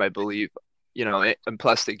that time, I believe, and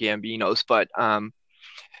plus the Gambinos, but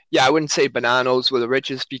I wouldn't say Bonannos were the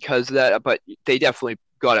richest because of that, but they definitely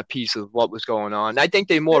got a piece of what was going on. I think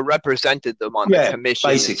they more represented them on the commission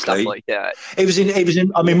basically. And stuff like that. It was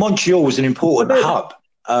in. I mean, Montreal was an important hub.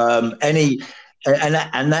 And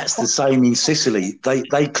that's the same in Sicily.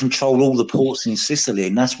 They control all the ports in Sicily,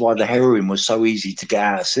 and that's why the heroin was so easy to get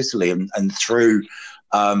out of Sicily and through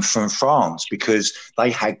from France, because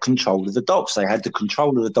they had control of the docks. They had the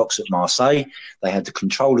control of the docks at Marseille, they had the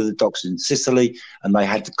control of the docks in Sicily, and they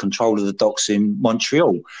had the control of the docks in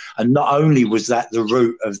Montreal. And not only was that the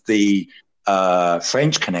route of the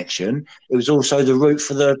French connection, it was also the route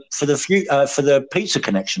for the pizza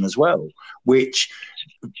connection as well, which,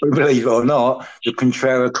 believe it or not, the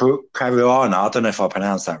Contrera Caruana, I don't know if I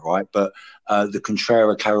pronounced that right, but the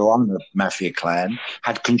Contrera Caruana mafia clan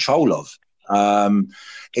had control of.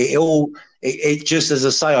 It just, as I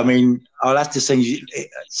say, I mean, I'll have to send you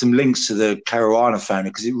some links to the Caruana family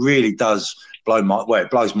because it really does blows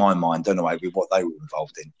my mind, don't know, with what they were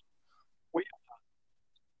involved in.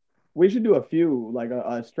 We should do a few, like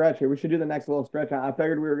a stretch here. We should do the next little stretch. I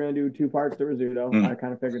figured we were going to do 2 parts to Rizzuto. I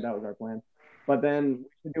kind of figured that was our plan. But then we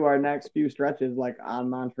should do our next few stretches, like on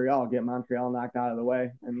Montreal, get Montreal knocked out of the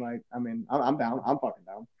way. And, like, I mean, I'm down. I'm fucking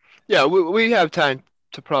down. Yeah, we have time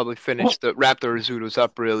to probably wrap the Rizzutos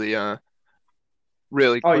up really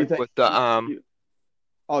quick with the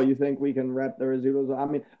you think we can wrap the Rizzutos? I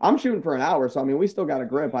mean, I'm shooting for an hour, so I mean, we still got a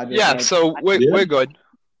grip. We're good.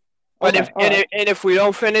 But if we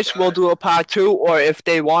don't finish, we'll do a part 2, or if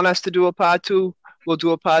they want us to do a part 2, we'll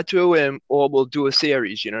do a part 2, or we'll do a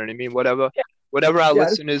series. You know what I mean? Whatever our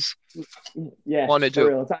listeners want to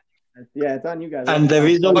do. It's on you guys. And there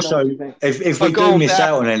is also, if we do miss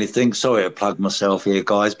out on anything, sorry to plug myself here,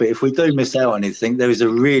 guys, but if we do miss out on anything, there is a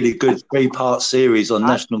really good 3-part series on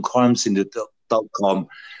nationalcrimesyndicate.com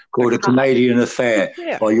called A Canadian Affair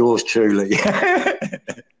by yours truly.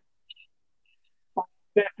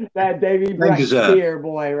 That Davey Brackier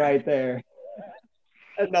boy right there.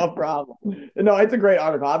 No problem. No, it's a great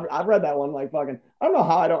article. I've read that one like fucking. I don't know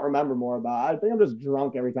how I don't remember more about it. I think I'm just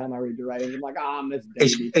drunk every time I read your writing. I'm like, I miss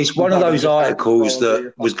Davey. It's one of those articles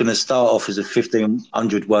that was going to start off as a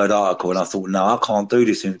 1,500-word article, and I thought, no, I can't do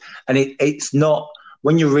this. And it's not,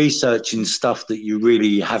 when you're researching stuff that you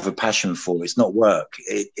really have a passion for, it's not work.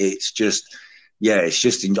 It's just, I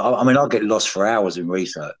mean, I'll get lost for hours in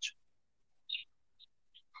research.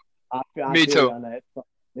 Me too.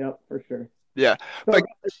 Yep, for sure. Yeah, so, but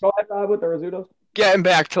go ahead with the Rizzutos. Getting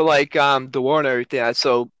back to like the war and everything.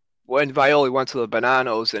 So when Violi went to the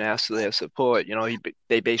Bonannos and asked for their support,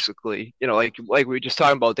 they basically, like we were just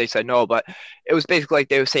talking about, they said no, but it was basically like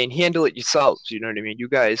they were saying, handle it yourselves. You know what I mean? You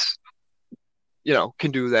guys,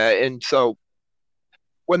 can do that. And so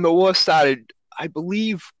when the war started, I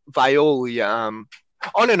believe Violi,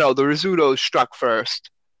 the Rizzutos struck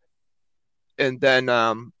first, and then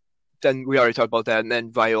we already talked about that, and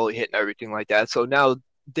then Violi hit and everything like that. So now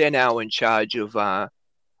they're in charge of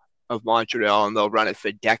Montreal, and they'll run it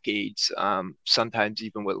for decades, sometimes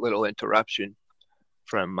even with little interruption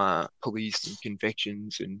from police and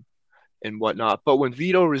convictions and whatnot. But when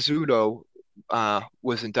Vito Rizzuto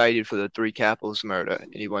was indicted for the 3 Capos murder,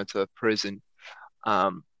 and he went to prison,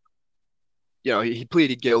 he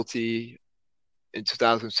pleaded guilty in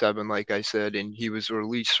 2007, like I said, and he was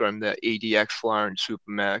released from the ADX Florence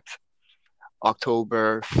Supermax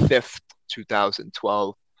October 5th,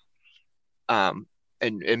 2012, and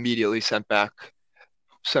immediately sent back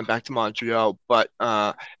to Montreal. But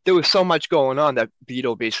there was so much going on that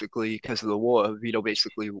Vito basically, because of the war,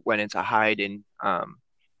 went into hiding,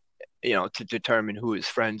 to determine who his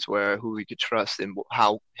friends were, who he could trust, and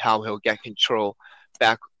how he'll get control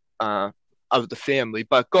back of the family.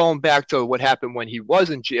 But going back to what happened when he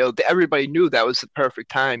was in jail, everybody knew that was the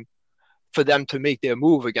perfect time for them to make their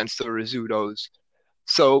move against the Rizzutos.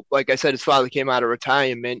 So, like I said, his father came out of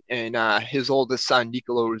retirement, and his oldest son,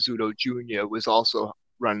 Nicolo Rizzuto Jr., was also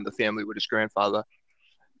running the family with his grandfather.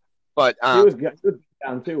 But he was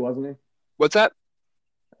down too, wasn't he? What's that?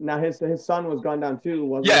 Now his son was gunned down too,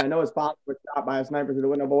 wasn't he? I know his father was shot by a sniper through the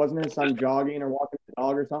window, but wasn't his son jogging or walking the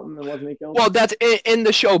dog or something, and wasn't he killed? Well, that's in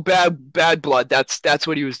the show Bad Blood. That's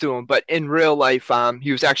what he was doing. But in real life,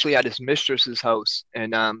 he was actually at his mistress's house,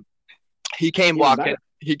 and he came walking.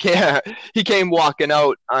 He came walking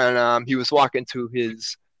out, and he was walking to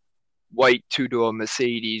his white two-door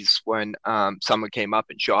Mercedes when someone came up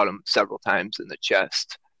and shot him several times in the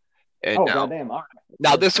chest. And goddamn! All right.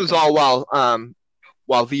 Now this was all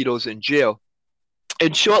while Vito's in jail.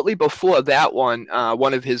 And shortly before that one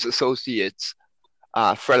of his associates,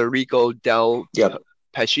 Federico Del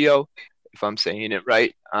Pescio, if I'm saying it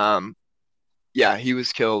right, he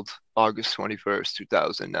was killed August 21st,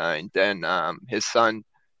 2009. Then his son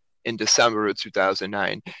in December of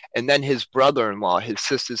 2009. And then his brother-in-law, his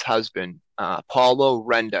sister's husband, Paulo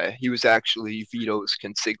Renda, he was actually Vito's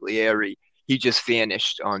consigliere. He just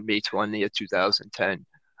vanished on May 20th, 2010.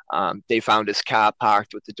 They found his car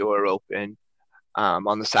parked with the door open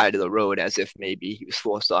on the side of the road, as if maybe he was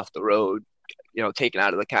forced off the road, taken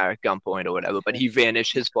out of the car at gunpoint or whatever. But he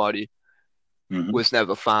vanished. His body was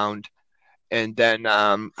never found. And then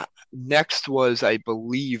next was, I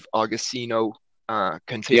believe, Augustino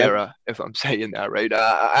Cantera, if I'm saying that right.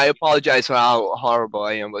 I apologize for how horrible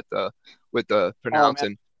I am with the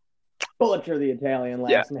pronouncing. Butcher the Italian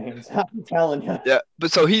last names. I'm telling you. Yeah,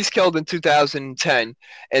 but so he's killed in 2010,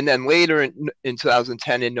 and then later in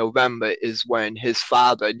 2010 in November is when his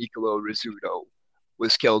father, Nicolo Rizzuto,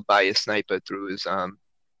 was killed by a sniper through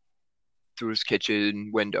his kitchen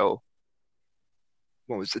window.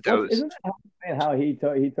 What was it? Isn't that how he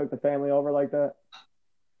took the family over like that?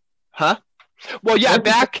 Huh? Well,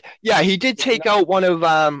 yeah, he did take out one of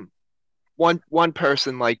one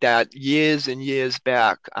person like that years and years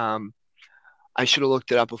back. I should have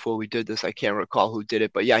looked it up before we did this. I can't recall who did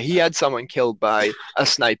it, but yeah, he had someone killed by a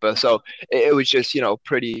sniper. So it was just,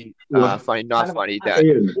 pretty funny, not funny that.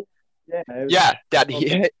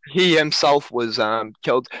 That he himself was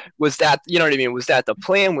killed. Was that, you know what I mean? Was that the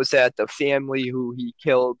plan? Was that the family who he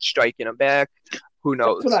killed striking him back? Who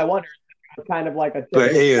knows? That's what I wonder. Kind of like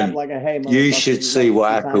but Ian, you should see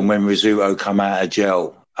what happened when Rizzuto come out of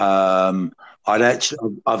jail. I've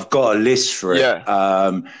got a list for it.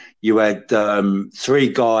 Yeah. You had three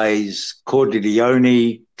guys: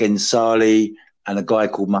 Cordileone, Gensali, and a guy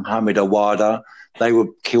called Mohammed Awada. They were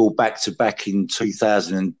killed back to back in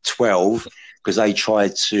 2012 because they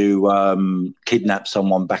tried to kidnap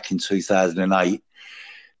someone back in 2008.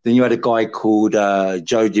 Then you had a guy called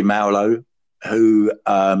Joe DiMauro, who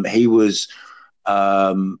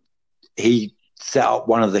he set up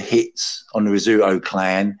one of the hits on the Rizzuto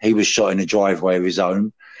clan. He was shot in a driveway of his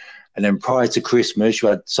own. And then prior to Christmas, you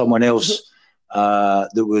had someone else that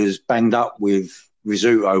was banged up with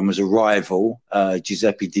Rizzuto and was a rival,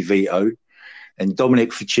 Giuseppe Di Vito, and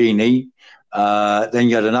Dominic Ficini. Then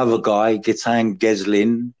you had another guy, Gaetan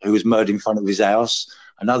Geslin, who was murdered in front of his house.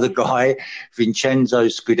 Another guy, Vincenzo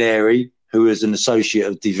Scuderi, who was an associate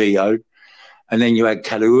of Di Vito. And then you had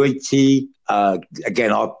Caluiti,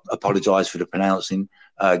 again, I apologise for the pronouncing,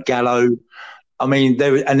 Gallo. I mean,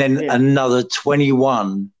 another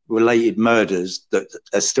 21 related murders that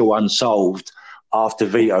are still unsolved after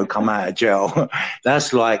Vito come out of jail.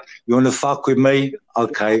 That's like, you want to fuck with me?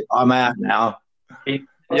 Okay, I'm out now.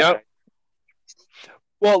 Yep.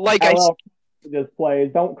 Well, like I said, just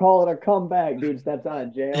plays. Don't call it a comeback, dudes. That's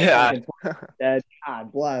not jail. Yeah. Dead.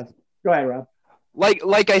 God bless. Go ahead, Rob.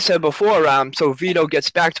 Like I said before, so Vito gets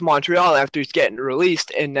back to Montreal after he's getting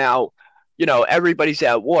released, and now, everybody's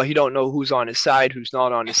at war. He don't know who's on his side, who's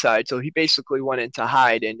not on his side. So he basically went into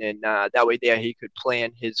hide, and that way there he could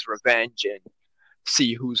plan his revenge and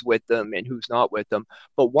see who's with them and who's not with them.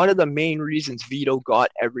 But one of the main reasons Vito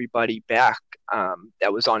got everybody back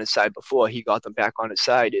that was on his side before, he got them back on his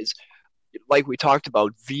side, is like we talked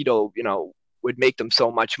about, Vito, would make them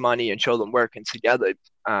so much money and show them working together,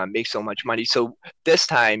 make so much money. So this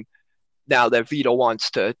time, now that Vito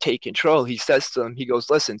wants to take control, he says to them, he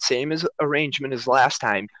goes, listen, same as arrangement as last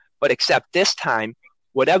time, but except this time,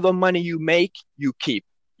 whatever money you make, you keep.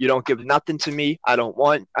 You don't give nothing to me. I don't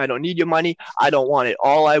need your money. I don't want it.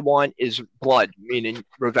 All I want is blood, meaning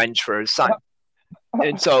revenge for his son.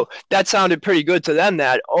 And so that sounded pretty good to them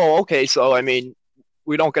that, okay, so I mean,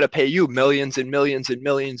 we don't got to pay you millions and millions and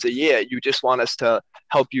millions a year. You just want us to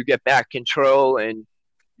help you get back control, and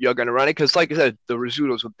you're going to run it. Because like I said, the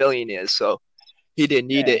Rizzutos were billionaires, so he didn't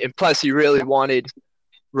need it. And plus, he really wanted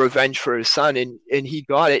revenge for his son, and he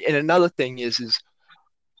got it. And another thing is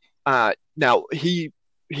Now he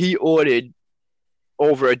ordered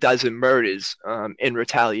over a dozen murders in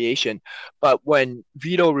retaliation. But when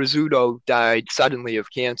Vito Rizzuto died suddenly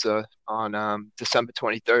of cancer on December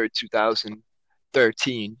 23rd,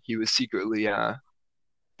 2013, he was secretly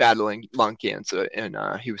battling lung cancer, and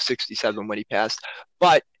he was 67 when he passed.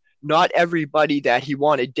 But not everybody that he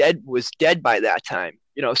wanted dead was dead by that time.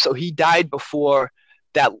 So he died before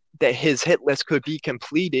that his hit list could be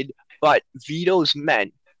completed. But Vito's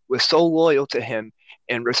men were so loyal to him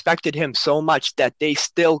and respected him so much that they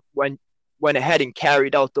still went ahead and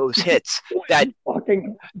carried out those hits. that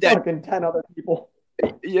fucking 10 other people.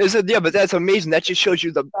 Yeah, but that's amazing. That just shows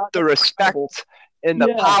you the respect and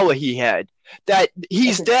the power he had. That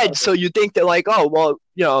he's dead, so you think that like, oh well,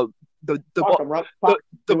 do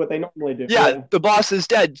what they normally do. Yeah, the boss is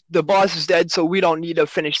dead. The boss is dead, so we don't need to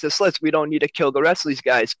finish this list. We don't need to kill the rest of these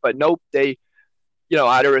guys. But nope, they,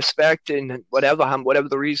 out of respect and whatever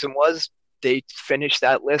the reason was, they finished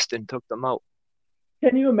that list and took them out.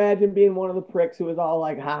 Can you imagine being one of the pricks who was all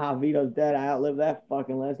like, haha, Vito's dead. I outlived that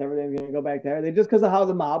fucking list. Everything's going to go back there. They just because of how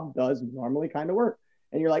the mob does normally kind of work.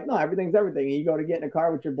 And you're like, no, everything's everything. And you go to get in a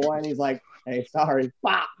car with your boy and he's like, hey, sorry.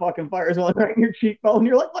 Pop, fucking fires one right in your cheekbone. And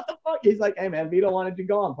you're like, what the fuck? He's like, hey, man, Vito wanted you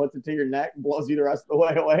gone. Puts it to your neck and blows you the rest of the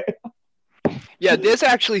way away. Yeah, there's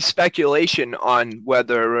actually speculation on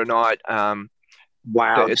whether or not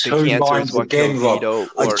wow, two minds again, Rob. Do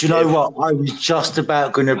you know what? I was just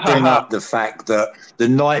about going to bring up the fact that the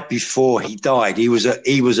night before he died, he was at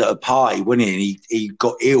a party, wasn't he? And he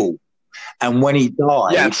got ill, and when he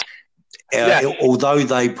died, although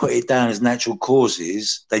they put it down as natural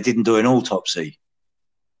causes, they didn't do an autopsy.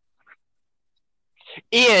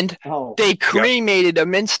 And they cremated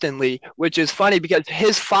him instantly, which is funny because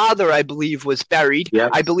his father, I believe, was buried.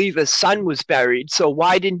 Yep. I believe his son was buried. So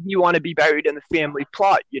why didn't he want to be buried in the family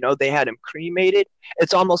plot? They had him cremated.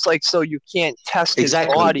 It's almost like so you can't test his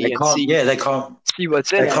body and see. Yeah, they can't see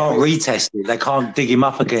what's in it. They can't retest it. They can't dig him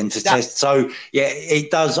up again to test. So it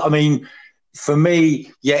does. I mean, for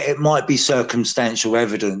me, it might be circumstantial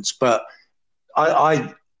evidence, but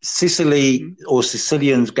Sicily or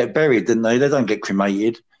Sicilians get buried, didn't they? They don't get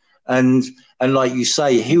cremated, and like you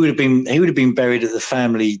say, he would have been buried at the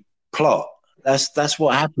family plot. That's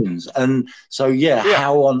what happens, and so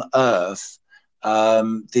how on earth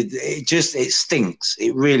did it? It stinks.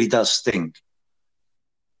 It really does stink.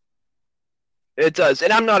 It does,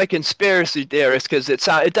 and I'm not a conspiracy theorist because it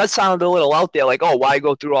does sound a little out there, like, oh, why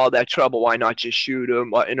go through all that trouble? Why not just shoot him?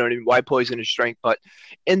 Why poison his drink? But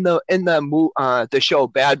in the show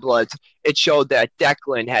Bad Bloods, it showed that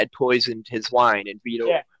Declan had poisoned his wine, and Vito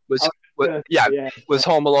was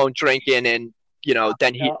home alone drinking, and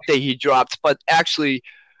then he dropped. But actually,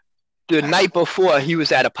 the night before, he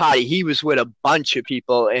was at a party. He was with a bunch of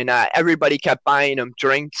people, and everybody kept buying him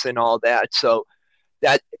drinks and all that. So.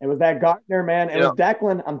 It was that Gardner, man. It was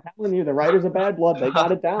Declan. I'm telling you, the writers of Bad Blood, they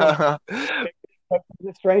got it down.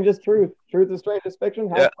 The strangest truth. Truth is strangest fiction.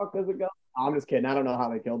 How the fuck does it go? I'm just kidding. I don't know how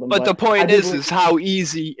they killed him. But the point is how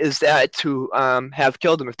easy is that to have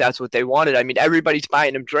killed him if that's what they wanted? I mean, everybody's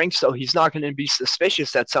buying him drinks, so he's not going to be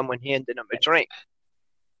suspicious that someone handed him a drink.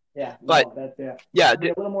 Yeah, but a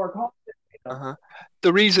little more confident.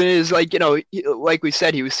 The reason is like we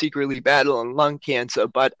said, he was secretly battling lung cancer,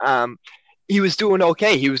 but he was doing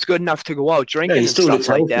okay. He was good enough to go out drinking and stuff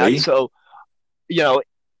like that. So,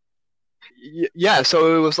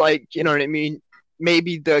 so it was like, you know what I mean?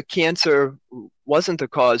 Maybe the cancer wasn't the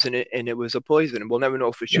cause and it was a poison. We'll never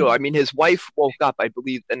know for sure. I mean, his wife woke up, I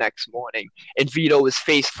believe, the next morning, and Vito was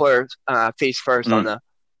face first on the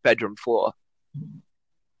bedroom floor.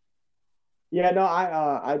 Yeah, no,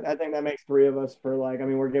 I think that makes three of us for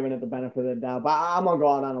we're giving it the benefit of the doubt. But I'm gonna go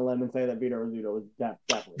out on a limb and say that Vito Rizzuto was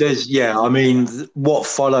definitely. What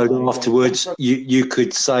followed afterwards, you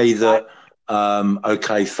could say that,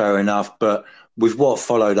 okay, fair enough. But with what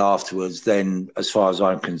followed afterwards, then, as far as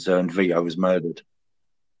I'm concerned, Vito was murdered.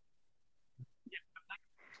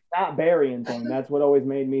 Not burying him. That's what always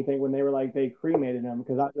made me think when they were like they cremated him,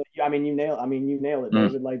 because you nail it,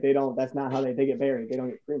 David. Like they don't. That's not how they get buried. They don't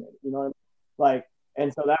get cremated. You know what I mean?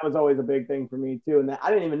 And so that was always a big thing for me too. And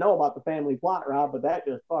I didn't even know about the family plot, Rob, but that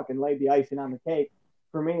just fucking laid the icing on the cake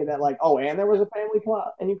for me. That and there was a family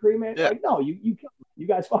plot and you cremated. Yeah. No, you killed him. You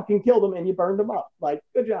guys fucking killed him and you burned him up.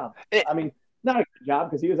 Good job. Not a good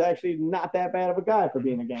job because he was actually not that bad of a guy for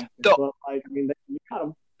being a gangster. But you got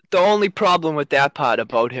him. The only problem with that part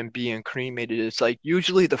about him being cremated is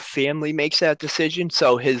usually the family makes that decision.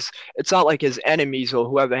 So it's not like his enemies or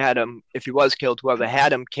whoever had him, if he was killed, whoever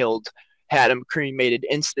had him killed, had him cremated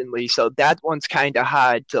instantly. So that one's kind of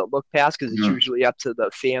hard to look past because it's usually up to the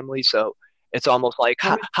family. So it's almost like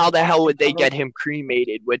how the hell would they get him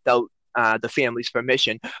cremated without the family's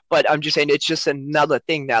permission? But I'm just saying it's just another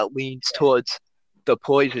thing that leans towards the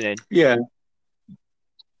poisoning. Yeah.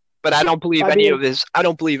 But I don't believe any of his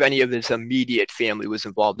immediate family was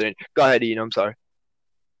involved in it. Go ahead, Ian. I'm sorry.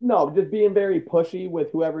 No, just being very pushy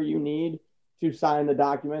with whoever you need to sign the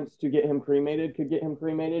documents to get him cremated could get him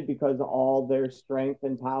cremated, because all their strength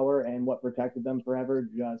and power and what protected them forever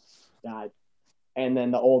just died. And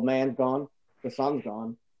then the old man's gone, the son's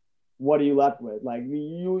gone. What are you left with? Like,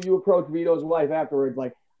 you approach Vito's wife afterwards,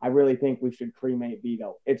 like, I really think we should cremate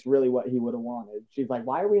Vito. It's really what he would have wanted. She's like,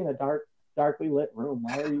 why are we in a darkly lit room?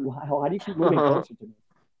 Why do you keep moving closer to me?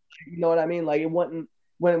 You know what I mean? Like, it wasn't,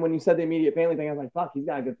 when you said the immediate family thing, I was like, fuck, he's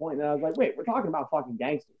got a good point. And I was like, wait, we're talking about fucking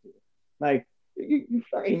gangsters here. Like, you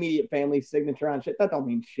start immediate family signature on shit. That don't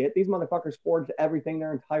mean shit. These motherfuckers forged everything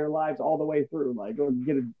their entire lives all the way through. Like, go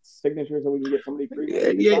get a signature so we can get somebody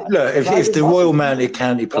cremated. Yeah, look, if the Royal Mounted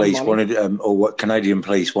County Police wanted, or what Canadian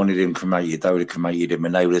police wanted him cremated, they would have cremated him,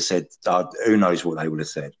 and they would have said, who knows what they would have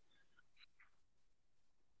said.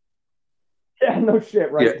 Yeah, no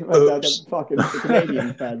shit, right? Yeah, the fucking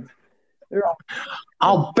Canadian feds. They're all...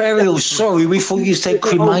 Oh, burial. Sorry, we thought you said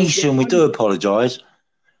cremation. We do apologise.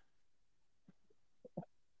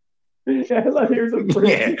 Yeah, here's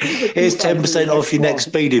here's 10% off your next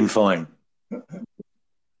speeding fine.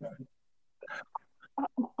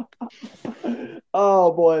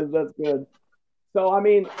 Oh, boys, that's good. So, I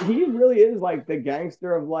mean, he really is like the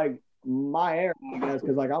gangster of like my era, I guess,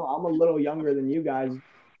 because like I'm a little younger than you guys.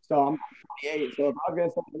 So I'm 28. So if I was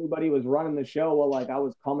gonna say anybody was running the show, well, like I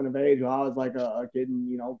was coming of age, while I was like a kid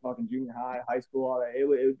in, fucking junior high, high school, all that, it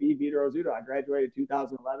would be Vito Rizzuto. I graduated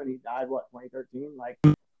 2011. He died 2013. Like,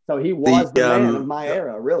 so he was the man of my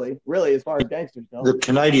era, really, as far as gangsters go. The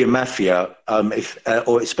Canadian Mafia,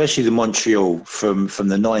 or especially the Montreal from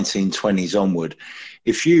the 1920s onward,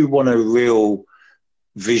 if you want a real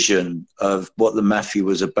vision of what the Mafia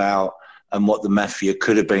was about and what the Mafia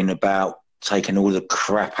could have been about, taking all the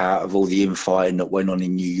crap out of all the infighting that went on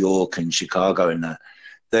in New York and Chicago and that,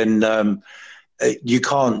 then you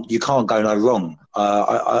can't go no wrong.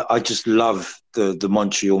 I just love the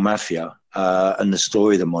Montreal Mafia and the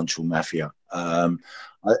story of the Montreal Mafia.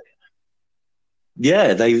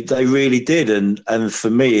 Yeah, they really did, and for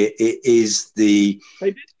me, it is the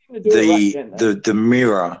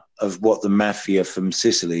mirror of what the Mafia from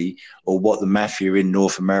Sicily, or what the Mafia in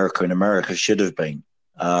North America and America should have been.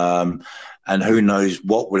 And who knows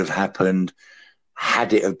what would have happened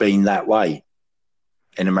had it have been that way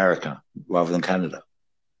in America rather than Canada.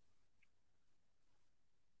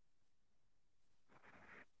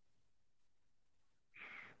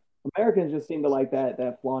 Americans just seem to like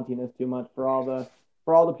that flauntiness too much. For all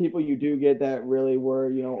the people you do get that really were,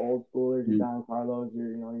 old schoolers, your Don Carlos,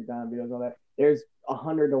 your Don Vitos, all that. There's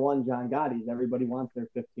 100 to 1 John Gotti's. Everybody wants their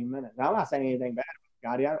 15 minutes. Now, I'm not saying anything bad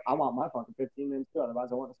about Gotti. I want my fucking 15 minutes too. Otherwise,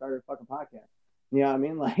 I want to start a fucking podcast. You know what I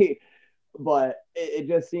mean? Like, but it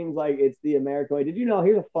just seems like it's the American way. Did you know?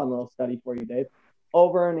 Here's a fun little study for you, Dave.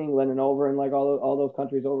 Over in England and over in like all those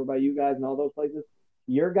countries over by you guys and all those places,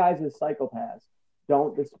 your guys' psychopaths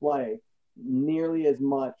don't display nearly as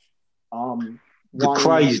much. The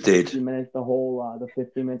Craze did. Minutes, the whole the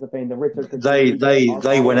 15 minutes of fame. The Richard.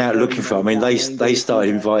 They went out looking for. I mean, they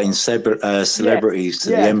started inviting celebrities to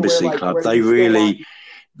the Embassy Club. They really.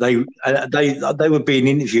 They were being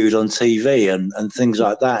interviewed on TV and things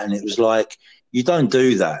like that, and it was like, you don't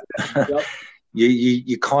do that. Yep.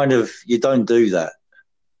 you don't do that.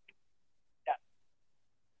 Yeah.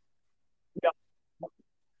 Yep.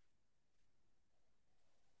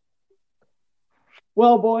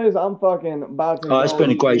 Well, boys, I'm fucking about to. It's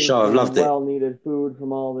been a great show. I've loved it. Well-needed food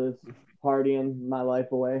from all this partying my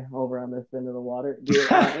life away over on this end of the water.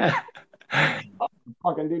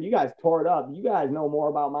 Fucking dude, you guys tore it up. You guys know more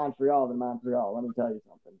about Montreal than Montreal. Let me tell you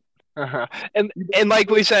something. And like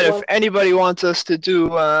we said, if anybody wants us to do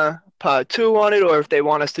part 2 on it, or if they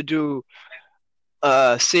want us to do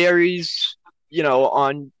a series,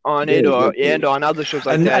 on it, or and on other shows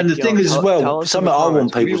like that. And the thing is, as well, something I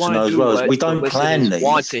want people to know as well is we don't plan these.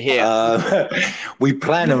 Want to hear. We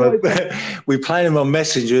plan them. We plan them on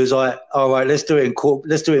messengers. Like, all right, let's do it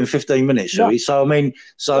in 15 minutes, shall we? So I mean,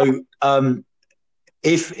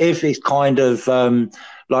 if it's kind of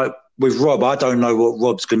like with Rob, I don't know what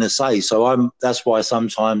Rob's going to say, so that's why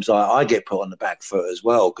sometimes I get put on the back foot as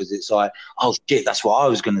well, because it's like, oh shit, that's what I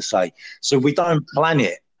was going to say. So we don't plan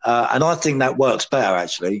it, and I think that works better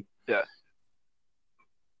actually. Yeah.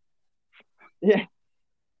 Yeah.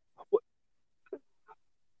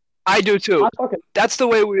 I do too. That's the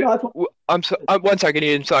way we. I'm so. 1 second,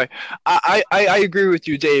 Ian. Sorry. I agree with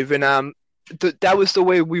you, Dave, and that was the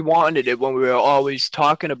way we wanted it when we were always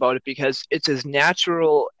talking about it, because it's as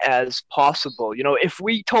natural as possible. You know, if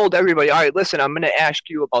we told everybody, all right, listen, I'm going to ask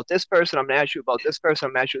you about this person, I'm going to ask you about this person,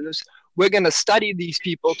 I'm going to ask you this, we're going to study these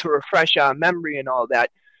people to refresh our memory and all that.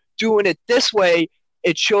 Doing it this way,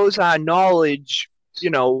 it shows our knowledge, you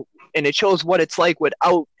know, and it shows what it's like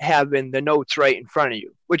without having the notes right in front of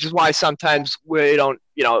you, which is why sometimes we don't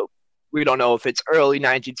know if it's early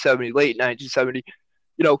 1970, late 1970,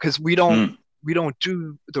 you know, because we don't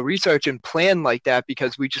do the research and plan like that,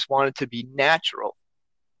 because we just want it to be natural.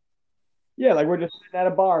 Yeah, like we're just sitting at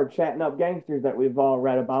a bar chatting up gangsters that we've all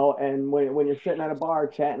read about, and when you're sitting at a bar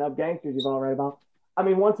chatting up gangsters you've all read about, I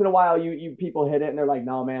mean, once in a while you people hit it and they're like,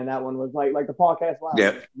 no man, that one was like the Paul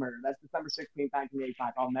Castellano murder. That's December 16th,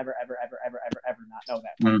 1985. I'll never ever not know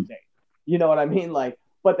that fucking date. You know what I mean? Like,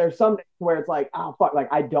 but there's some days where it's like, oh fuck, like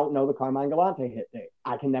I don't know the Carmine Galante hit date.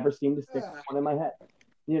 I can never seem to stick one in my head.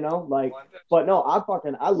 You know, like, but no,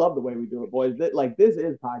 I love the way we do it, boys. This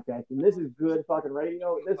is podcasting. This is good fucking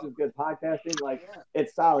radio. This is good podcasting. Like,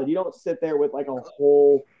 it's solid. You don't sit there with like a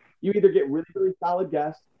whole. You either get really, really solid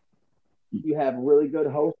guests, you have really good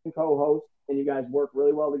host and co-host, and you guys work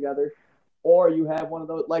really well together, or you have one of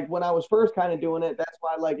those. Like when I was first kind of doing it, that's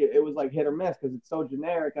why like it was like hit or miss, because it's so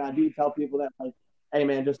generic. And I do tell people that like, hey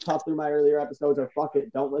man, just tough through my earlier episodes, or fuck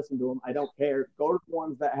it, don't listen to them. I don't care. Go to the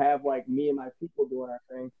ones that have like me and my people doing our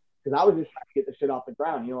thing, because I was just trying to get the shit off the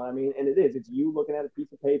ground. You know what I mean? And it's you looking at a piece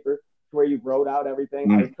of paper where you wrote out everything.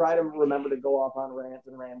 I try to remember to go off on rants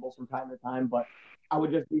and rambles from time to time, but I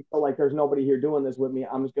would just be so like, there's nobody here doing this with me.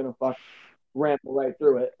 I'm just gonna ramble right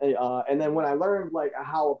through it. And then when I learned like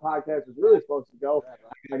how a podcast is really supposed to go,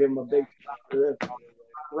 I give him a big shout for this.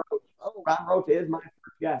 Ron Roach is my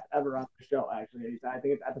first guest ever on the show. Actually, I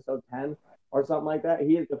think it's episode 10 or something like that.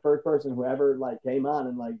 He is the first person who ever like came on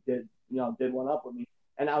and like did one up with me.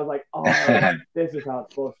 And I was like, oh, this is how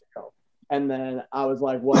it's supposed to go. And then I was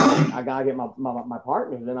like, well, I gotta get my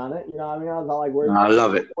partners in on it. You know what I mean? I was all like, I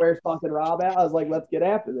love it. Where's fucking Rob at? I was like, let's get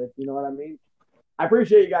after this. You know what I mean? I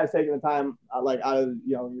appreciate you guys taking the time.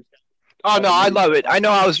 Oh no, I love it. I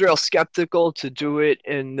know I was real skeptical to do it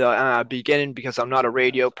in the beginning, because I'm not a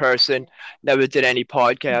radio person, never did any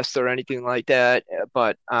podcasts or anything like that.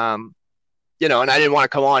 But you know, and I didn't want to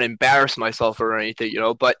come on and embarrass myself or anything, you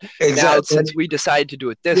know. But now, since we decided to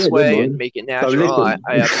do it this way and make it natural, I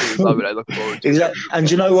absolutely love it. I look forward to it.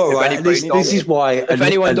 And you know what, right? This is why. If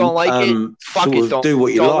anyone don't like it, fuck it. Don't do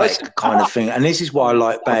what you like, listen. kind of thing. And this is why I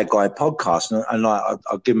like Bad Guy Podcast, and like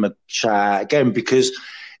I'll give them a shout out again, because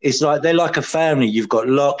it's like they're like a family. You've got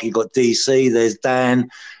Locke, you've got DC, there's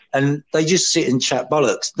Dan, and they just sit and chat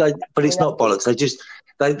bollocks. But it's not bollocks. They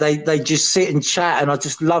just sit and chat, and I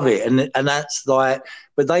just love it. And that's like,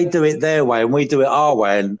 but they do it their way and we do it our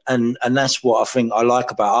way. And that's what I think I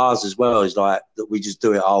like about ours as well, is like that we just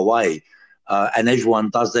do it our way. And everyone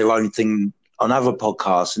does their own thing on other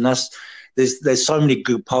podcasts. And there's so many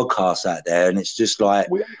good podcasts out there, and it's just like,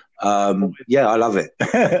 yeah, I love it.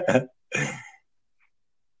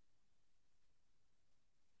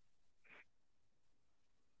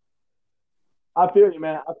 I feel you,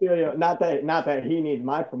 man. I feel you. Not that he needs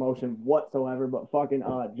my promotion whatsoever, but fucking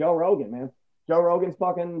Joe Rogan, man. Joe Rogan's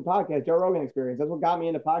fucking podcast, Joe Rogan Experience. That's what got me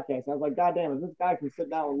into podcasts. I was like, God damn, if this guy can sit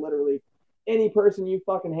down with literally any person you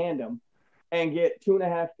fucking hand him and get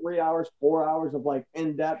 2.5, 3 hours, 4 hours of like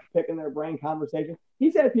in-depth picking their brain conversation.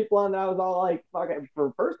 He's had people on that I was all like, fucking,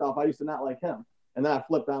 first off, I used to not like him. And then I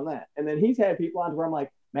flipped on that. And then he's had people on where I'm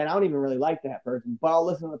like, man, I don't even really like that person. But I'll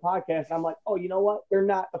listen to the podcast and I'm like, oh, you know what? They're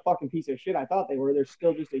not the fucking piece of shit I thought they were. They're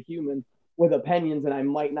still just a human with opinions, and I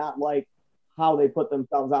might not like how they put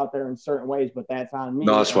themselves out there in certain ways, but that's on me.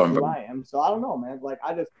 That's who I am. So I don't know, man. Like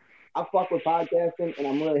I fuck with podcasting, and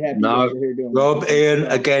I'm really happy that you're here doing Rob, Ian,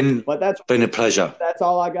 again, but that's been a pleasure. That's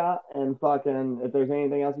all I got. And fucking, if there's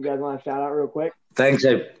anything else you guys want to shout out real quick. Thanks,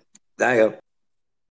 Ed. There you go.